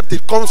except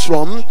it comes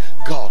from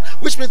God.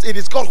 Which means it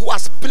is God who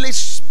has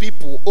placed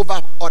people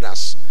over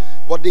others.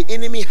 But the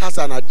enemy has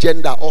an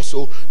agenda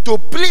also to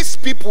place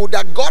people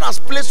that God has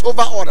placed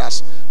over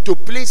others, to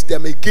place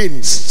them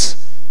against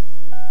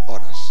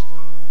others.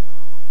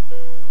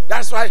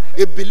 That's why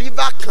a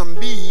believer can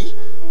be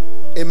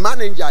a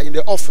manager in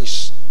the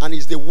office and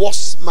is the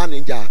worst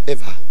manager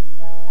ever.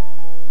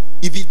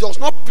 If he does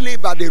not play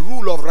by the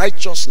rule of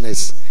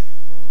righteousness,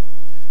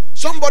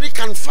 somebody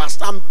can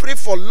fast and pray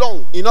for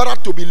long in order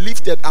to be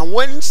lifted, and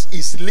once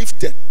he's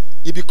lifted,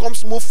 he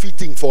becomes more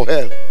fitting for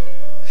hell.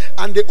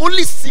 And the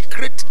only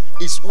secret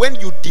is when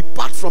you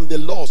depart from the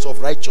laws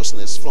of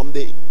righteousness, from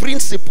the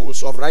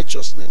principles of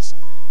righteousness,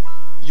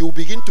 you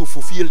begin to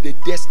fulfill the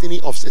destiny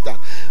of Satan.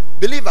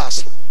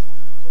 Believers,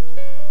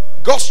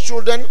 God's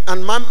children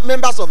and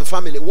members of the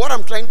family, what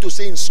I'm trying to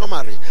say in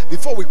summary,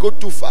 before we go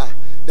too far,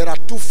 there are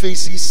two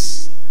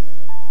faces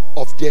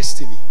of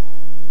destiny.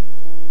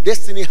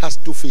 Destiny has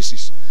two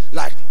faces.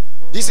 Like,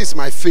 this is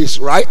my face,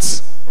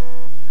 right?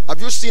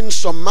 Have you seen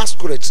some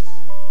masquerades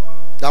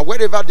that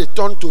wherever they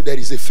turn to, there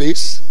is a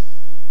face?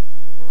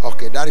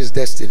 Okay, that is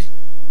destiny.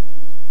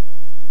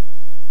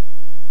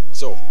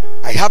 So,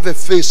 I have a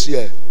face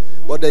here,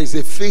 but there is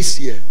a face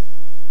here.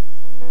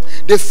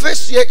 The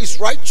face here is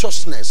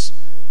righteousness.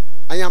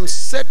 I am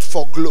set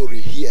for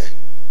glory here.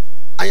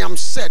 I am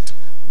set,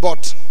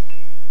 but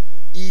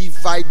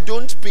if I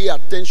don't pay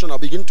attention, I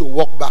begin to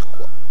walk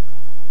backward.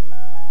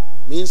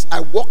 Means I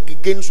walk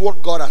against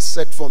what God has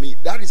set for me.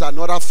 That is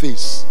another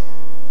phase.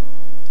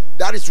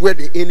 That is where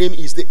the enemy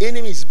is. The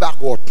enemy is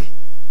backward.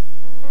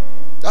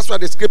 That's why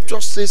the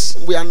scripture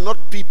says we are not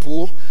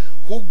people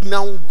who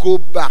now go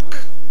back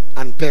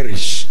and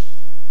perish.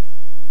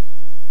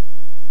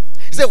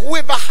 He said,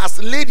 whoever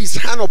has laid his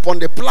hand upon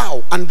the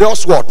plow and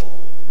does what?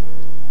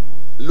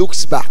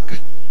 Looks back.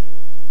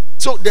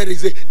 So there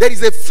is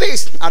a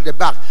face at the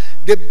back.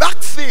 The back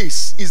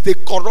face is the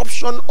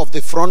corruption of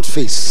the front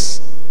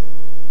face.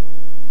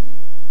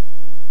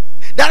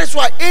 That is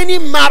why any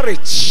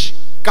marriage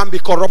can be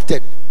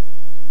corrupted,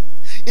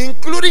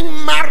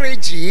 including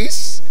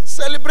marriages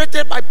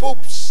celebrated by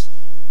popes,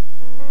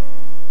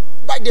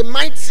 by the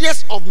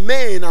mightiest of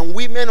men and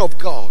women of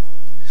God.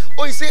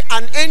 Oh, you say,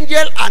 an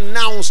angel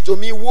announced to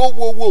me, whoa,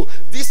 whoa, whoa,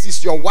 this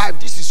is your wife,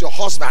 this is your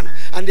husband,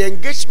 and the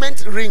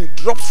engagement ring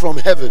dropped from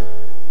heaven.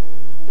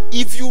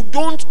 If you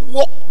don't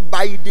walk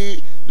by the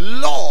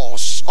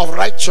laws of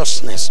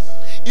righteousness,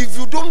 if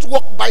you don't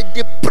walk by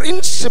the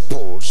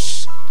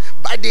principles,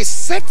 by the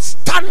set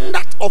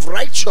standard of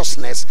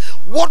righteousness,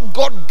 what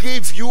God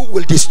gave you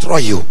will destroy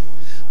you.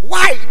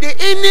 Why? The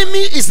enemy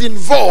is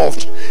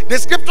involved. The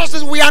scripture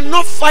says we are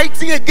not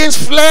fighting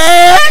against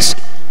flesh.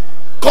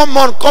 Come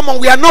on.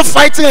 We are not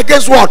fighting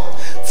against what?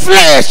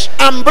 Flesh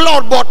and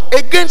blood, but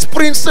against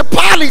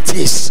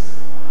principalities.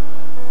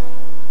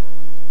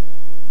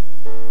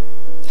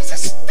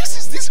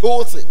 This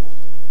whole thing.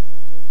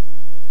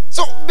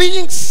 So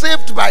being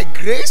saved by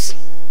grace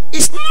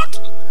is not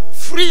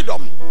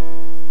freedom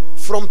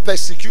from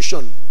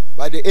persecution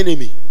by the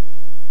enemy.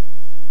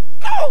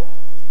 No.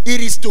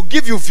 It is to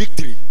give you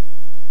victory.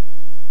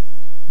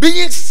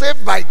 Being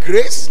saved by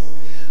grace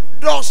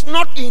does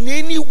not in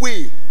any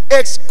way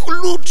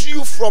exclude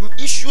you from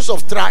issues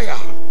of trial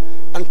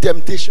and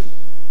temptation.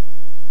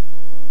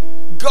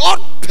 God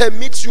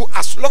permits you,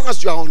 as long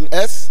as you are on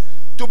earth,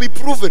 to be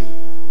proven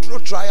through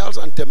trials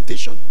and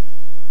temptation.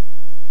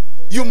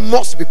 You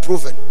must be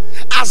proven.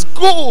 As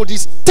gold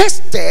is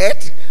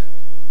tested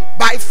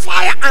by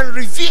fire and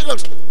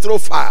revealed through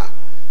fire,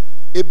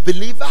 a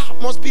believer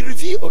must be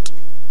revealed.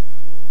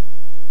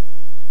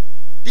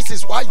 This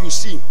is why you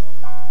see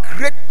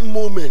great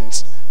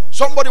moments.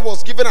 Somebody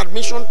was given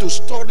admission to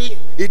study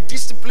a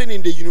discipline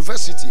in the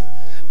university,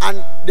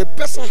 and the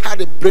person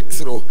had a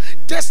breakthrough.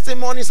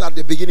 Testimonies at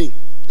the beginning.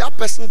 That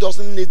person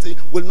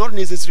will not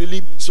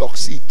necessarily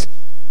succeed.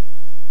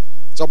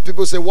 Some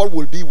people say, what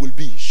will be, will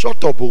be.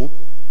 Shut up, oh.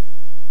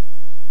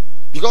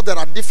 Because there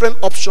are different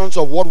options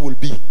of what will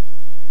be.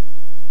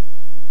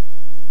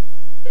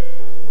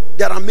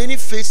 There are many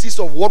faces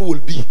of what will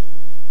be.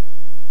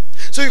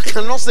 So you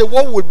cannot say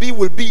what will be,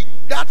 will be.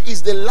 That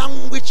is the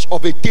language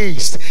of a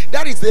taste.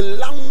 That is the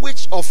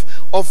language of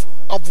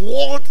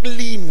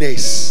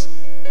worldliness.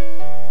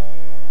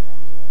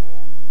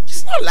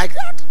 It's not like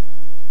that.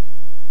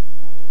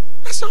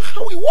 That's not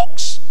how it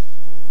works.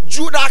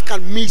 Judah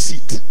can miss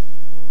it.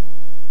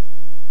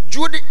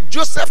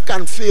 Joseph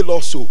can fail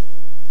also.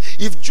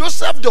 If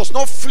Joseph does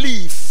not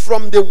flee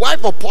from the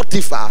wife of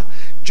Potiphar,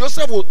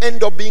 Joseph will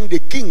end up being the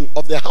king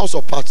of the house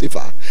of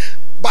Potiphar.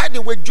 By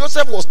the way,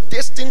 Joseph was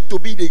destined to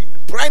be the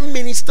prime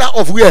minister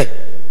of where?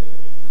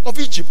 Of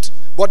Egypt.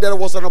 But there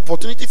was an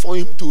opportunity for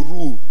him to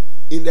rule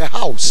in the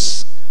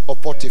house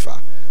of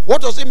Potiphar.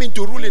 What does it mean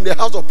to rule in the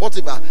house of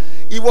Potiphar?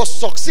 He was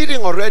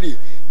succeeding already.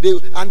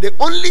 And the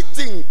only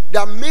thing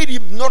that made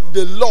him not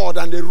the Lord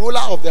and the ruler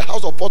of the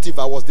house of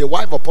Potiphar was the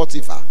wife of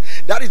Potiphar.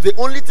 That is the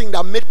only thing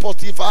that made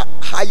Potiphar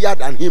higher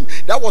than him.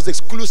 That was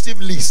exclusive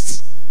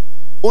list.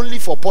 Only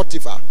for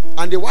Potiphar.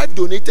 And the wife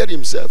donated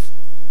himself.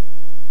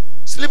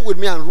 Sleep with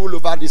me and rule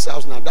over this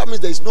house now. That means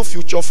there is no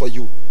future for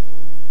you.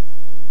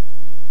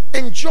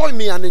 Enjoy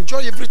me and enjoy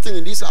everything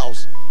in this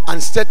house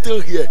and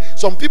settle here.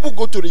 Some people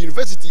go to the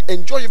university,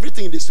 enjoy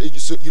everything in this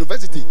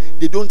university.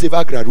 They don't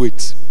ever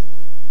graduate.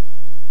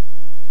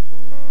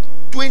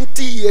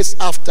 20 years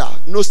after,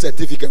 no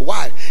certificate.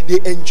 Why? They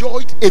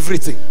enjoyed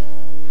everything.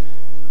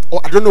 Oh,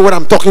 I don't know what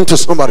I'm talking to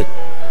somebody.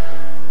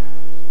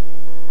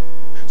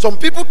 Some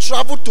people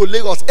travel to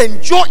Lagos,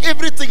 enjoy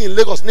everything in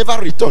Lagos,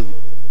 never return.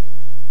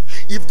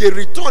 If they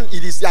return,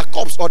 it is their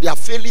corpse or their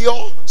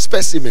failure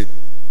specimen.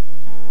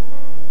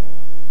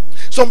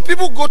 Some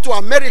people go to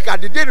America,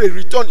 the day they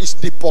return is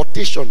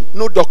deportation,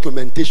 no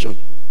documentation.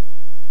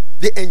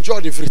 They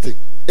enjoyed everything,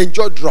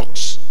 enjoyed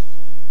drugs,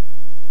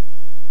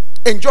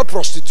 enjoyed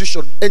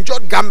prostitution,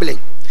 enjoyed gambling,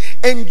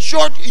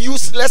 enjoyed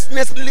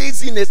uselessness,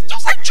 laziness,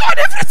 just enjoyed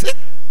everything.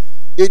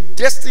 A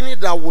destiny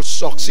that will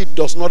succeed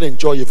does not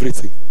enjoy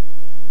everything.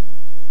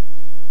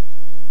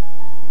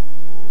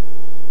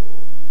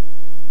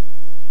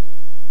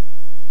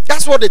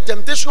 That's what the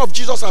temptation of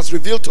Jesus has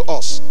revealed to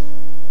us.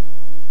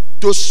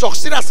 To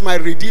succeed as my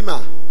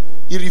Redeemer,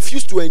 he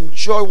refused to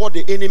enjoy what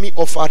the enemy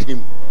offered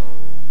him.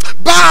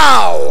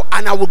 Bow,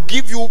 and I will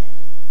give you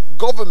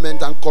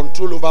government and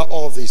control over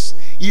all this.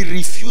 He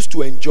refused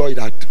to enjoy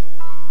that.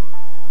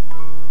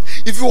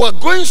 If you are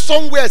going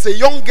somewhere as a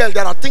young girl,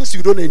 there are things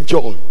you don't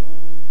enjoy.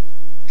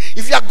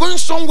 If you are going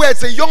somewhere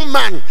as a young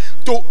man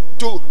to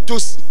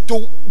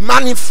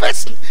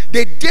manifest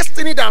the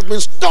destiny that has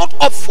been stored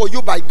up for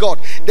you by God,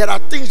 there are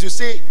things you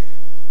say,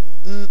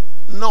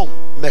 no,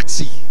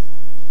 merci.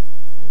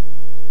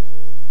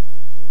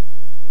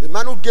 The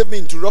man who gave me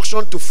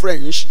introduction to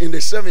French in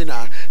the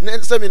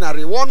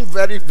seminary, one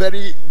very,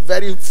 very,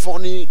 very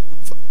funny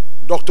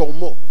Dr.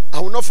 Omo. I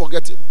will not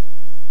forget him.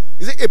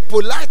 Is it a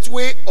polite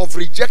way of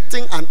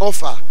rejecting an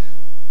offer?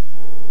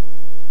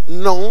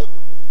 No.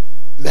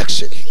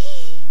 Merci.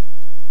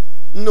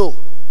 No.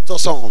 To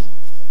song.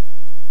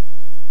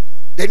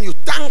 Then you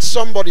thank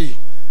somebody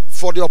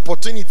for the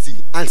opportunity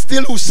and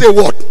still will say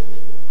what?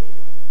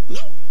 No.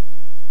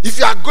 If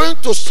you are going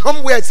to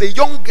somewhere as a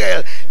young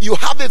girl, you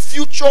have a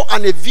future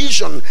and a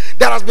vision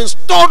that has been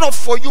stored up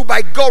for you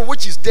by God,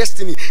 which is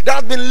destiny. That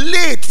has been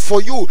laid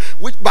for you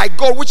by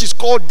God, which is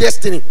called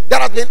destiny.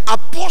 That has been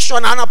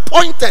apportioned and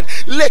appointed,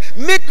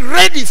 made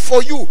ready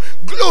for you.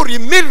 Glory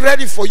made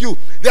ready for you.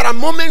 There are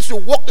moments you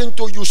walk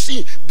into, you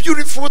see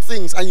beautiful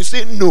things and you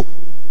say no.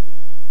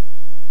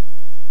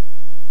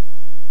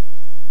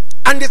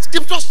 And the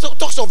scripture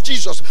talks of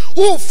Jesus,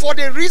 who for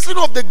the reason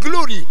of the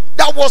glory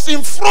that was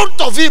in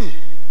front of him,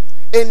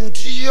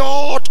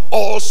 endured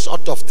all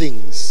sorts of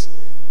things.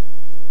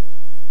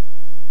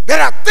 There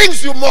are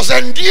things you must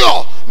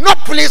endure, not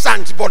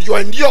pleasant, but you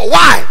endure.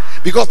 Why?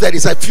 Because there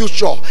is a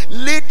future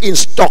laid in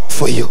stock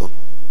for you.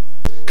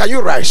 Can you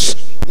rise?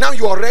 Now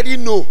you already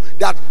know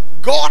that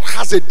God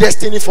has a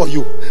destiny for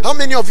you. How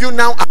many of you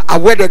now are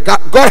aware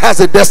that God has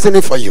a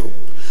destiny for you?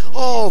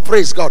 Oh,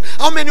 praise God.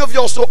 How many of you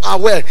also are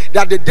aware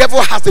that the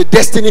devil has a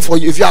destiny for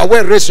you? If you are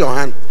aware, raise your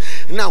hand.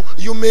 Now,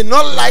 you may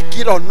not like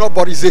it or not,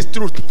 but it's the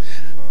truth.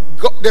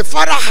 God, the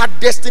Father had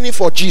destiny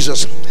for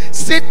Jesus.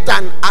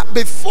 Satan,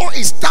 before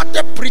he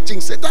started preaching,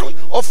 Satan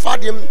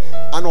offered him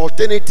an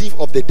alternative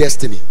of the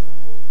destiny.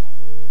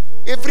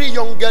 Every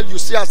young girl you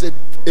see as a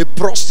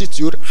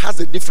prostitute has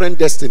a different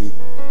destiny.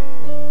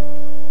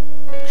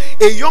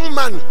 A young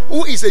man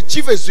who is a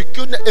chief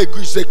executioner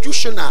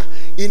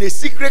in a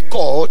secret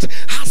court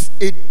has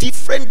a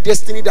different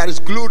destiny that is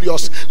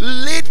glorious,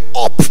 laid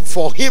up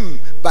for him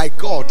by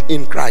God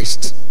in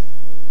Christ.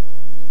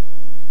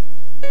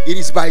 It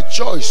is by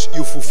choice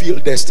you fulfill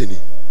destiny.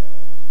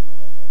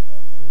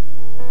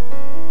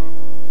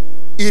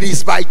 It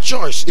is by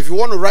choice. If you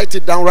want to write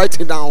it down,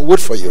 I'll wait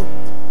for you.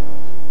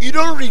 You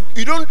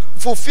don't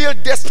fulfill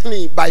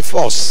destiny by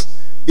force.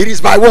 It is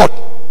by what?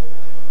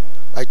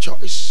 By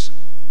choice.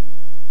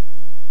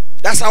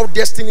 That's how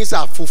destinies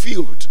are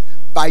fulfilled.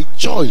 By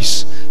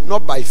choice,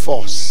 not by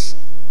force.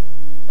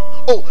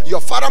 Oh,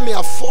 your father may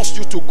have forced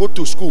you to go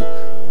to school,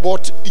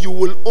 but you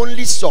will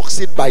only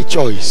succeed by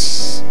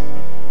choice.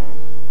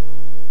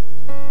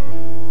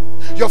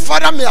 Your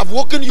father may have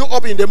woken you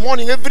up in the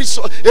morning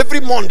every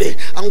Monday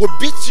and would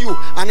beat you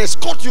and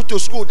escort you to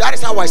school. That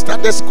is how I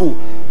started school.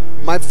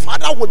 My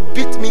father would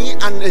beat me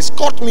and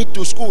escort me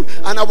to school,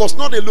 and I was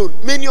not alone.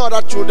 Many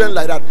other children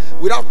like that,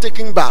 without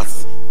taking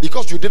bath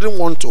because you didn't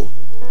want to,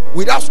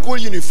 without school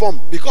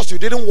uniform because you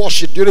didn't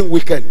wash it during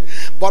weekend.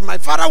 But my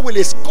father will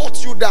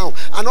escort you down,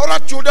 and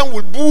other children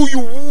will boo you,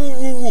 woo,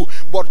 woo, woo.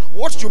 But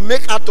what you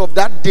make out of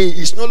that day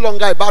is no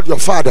longer about your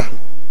father.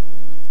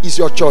 It's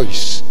your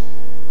choice.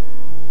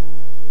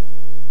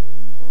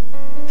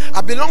 I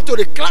belong to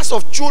the class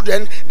of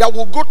children that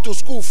will go to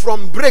school.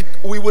 From break,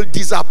 we will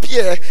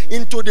disappear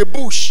into the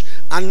bush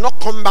and not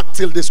come back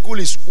till the school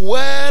is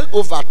well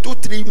over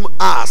 2-3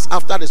 hours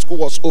after the school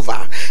was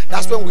over.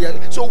 That's when we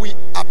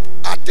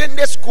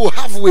attended school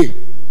halfway.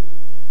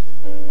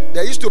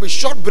 There used to be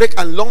short break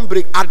and long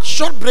break. At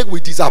short break, we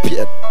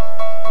disappeared.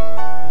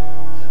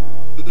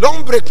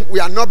 Long break, we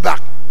are not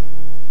back.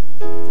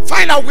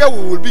 Find out where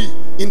we will be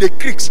in the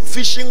creeks,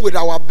 fishing with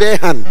our bare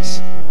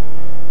hands,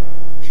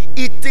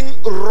 eating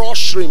raw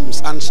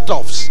shrimps and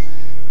stuffs.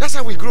 That's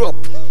how we grew up.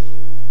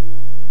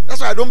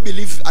 That's why I don't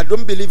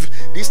believe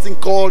this thing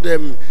called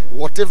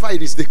whatever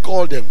it is they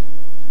call them.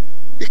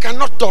 They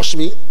cannot touch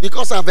me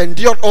because I've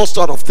endured all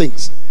sorts of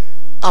things.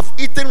 I've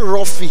eaten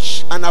raw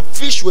fish and I've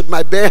fished with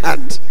my bare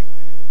hand.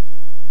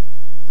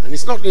 And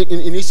it's not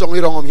in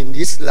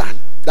this land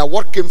that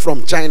what came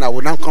from China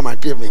will now come and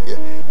give me here.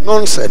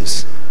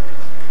 Nonsense.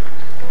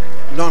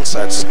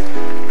 Nonsense.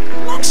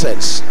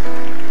 Nonsense.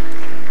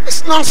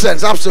 It's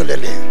nonsense,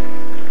 absolutely.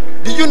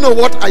 Do you know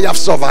what I have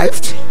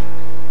survived?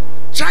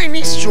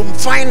 Chinese should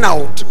find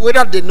out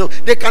whether they know.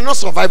 They cannot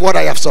survive what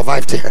I have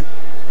survived here.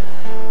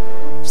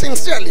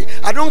 Sincerely,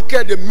 I don't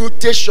care the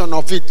mutation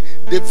of it,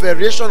 the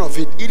variation of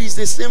it. It is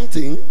the same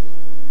thing.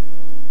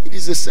 It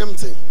is the same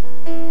thing.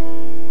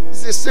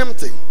 It's the same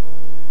thing.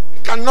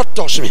 You cannot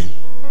touch me.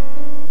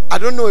 I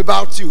don't know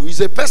about you. It's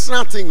a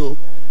personal thing. Oh.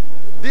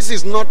 This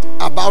is not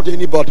about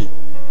anybody.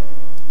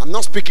 I'm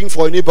not speaking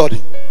for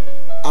anybody.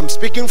 I'm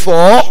speaking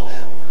for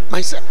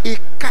myself.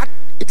 It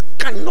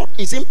cannot,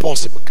 it's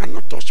impossible. It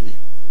cannot touch me.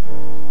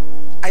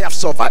 I have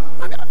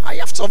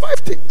survived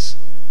things.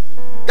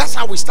 That's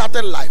how we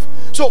started life.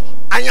 So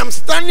I am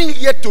standing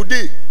here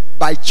today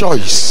by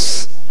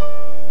choice.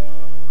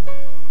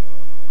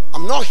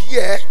 I'm not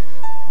here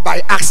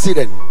by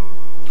accident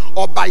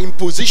or by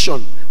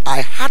imposition.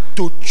 I had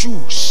to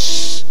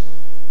choose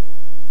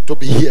to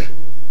be here.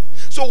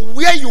 So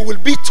where you will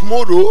be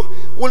tomorrow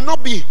will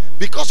not be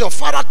because your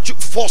father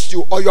forced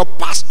you or your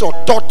pastor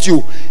taught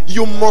you.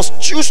 You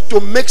must choose to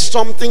make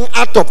something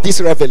out of this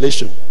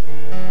revelation.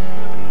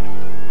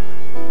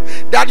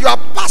 That you are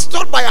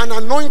pastored by an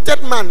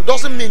anointed man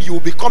doesn't mean you will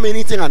become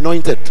anything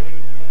anointed.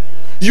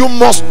 You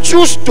must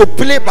choose to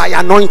play by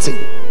anointing.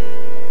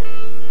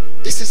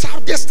 This is how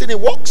destiny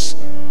works.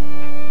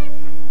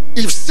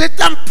 If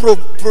Satan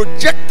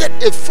projected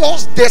a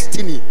false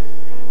destiny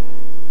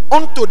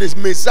onto the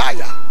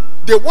Messiah,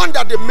 the one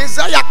that the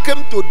Messiah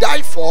came to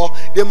die for,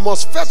 they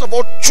must first of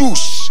all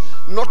choose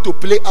not to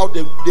play out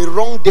the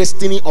wrong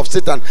destiny of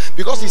Satan,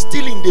 because he's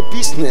still in the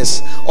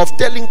business of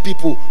telling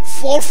people,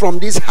 fall from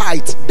this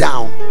height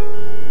down.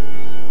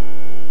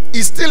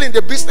 He's still in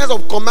the business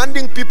of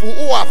commanding people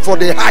who are for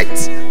the height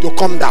to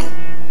come down.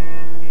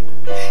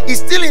 He's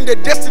still in the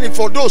destiny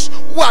for those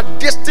who are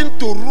destined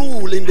to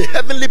rule in the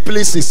heavenly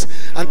places,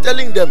 and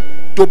telling them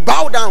to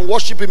bow down and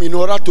worship him in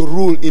order to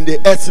rule in the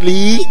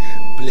earthly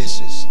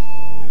places.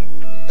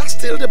 That's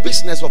still the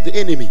business of the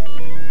enemy.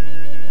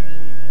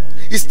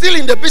 He's still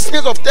in the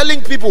business of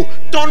telling people,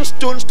 turn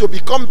stones to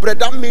become bread.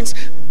 That means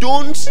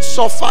don't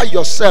suffer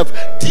yourself.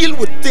 Deal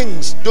with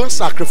things. Don't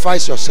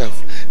sacrifice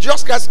yourself.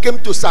 Jesus Christ came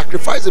to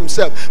sacrifice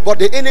himself, but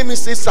the enemy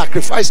says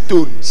sacrifice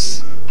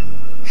stones.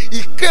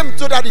 He came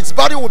so that his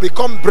body will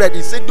become bread.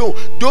 He said, no,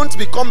 don't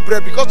become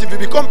bread, because if you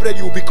become bread,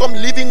 you will become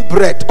living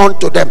bread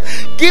unto them.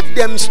 Give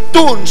them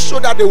stones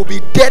so that they will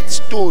be dead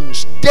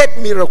stones, dead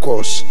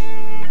miracles.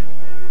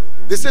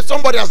 They say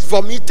somebody has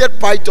vomited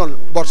python,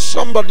 but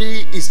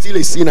somebody is still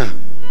a sinner.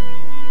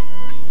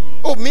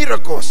 Oh,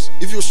 miracles.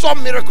 If you saw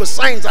miracles,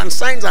 signs and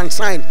signs and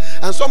signs,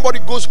 and somebody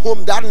goes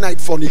home that night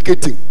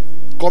fornicating,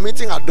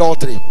 committing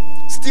adultery,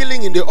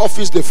 stealing in the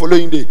office the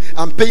following day,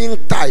 and paying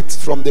tithes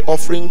from the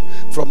offering,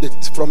 from the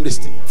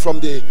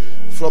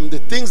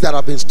things that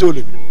have been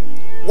stolen,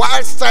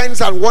 while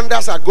signs and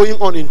wonders are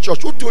going on in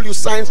church. Who told you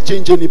signs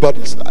change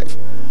anybody's life?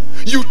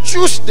 You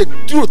choose the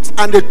truth,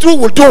 and the truth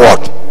will do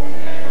what?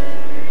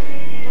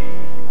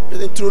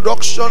 The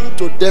introduction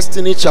to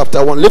Destiny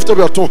chapter 1. Lift up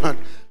your two hands.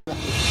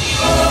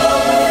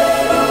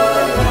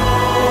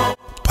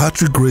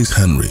 Patrick Grace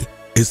Henry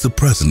is the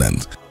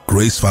president,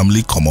 Grace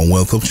Family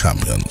Commonwealth of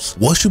Champions.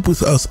 Worship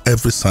with us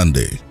every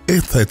Sunday,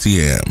 8:30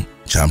 a.m.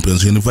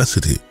 Champions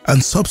University,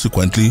 and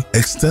subsequently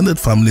Extended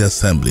Family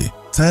Assembly,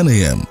 10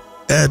 a.m.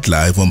 Aired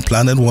live on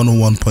Planet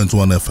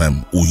 101.1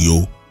 FM,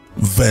 Uyo.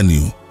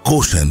 Venue,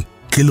 Goshen,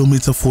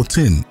 Kilometer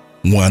 14,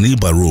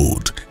 Mwaniba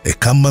Road,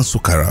 Ekamba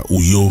Sukara,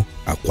 Uyo,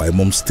 Akwa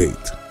Ibom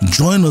State.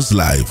 Join us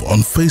live on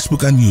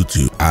Facebook and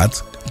YouTube at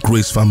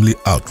Grace Family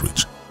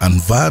Outreach and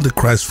via the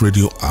Christ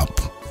Radio app.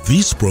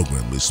 This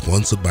program is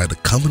sponsored by the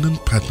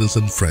Covenant Partners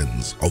and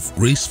Friends of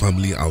Grace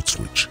Family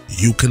Outreach.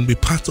 You can be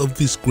part of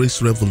this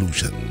grace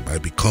revolution by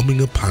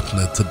becoming a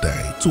partner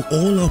today. To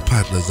all our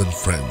partners and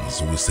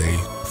friends, we say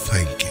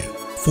thank you.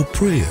 For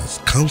prayers,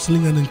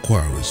 counseling and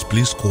inquiries,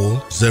 please call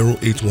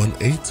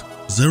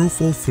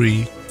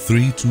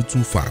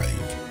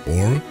 0818-043-3225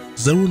 or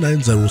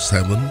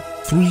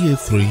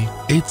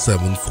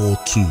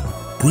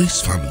 0907-383-8742.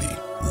 Grace Family,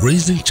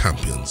 raising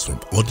champions from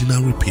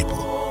ordinary people.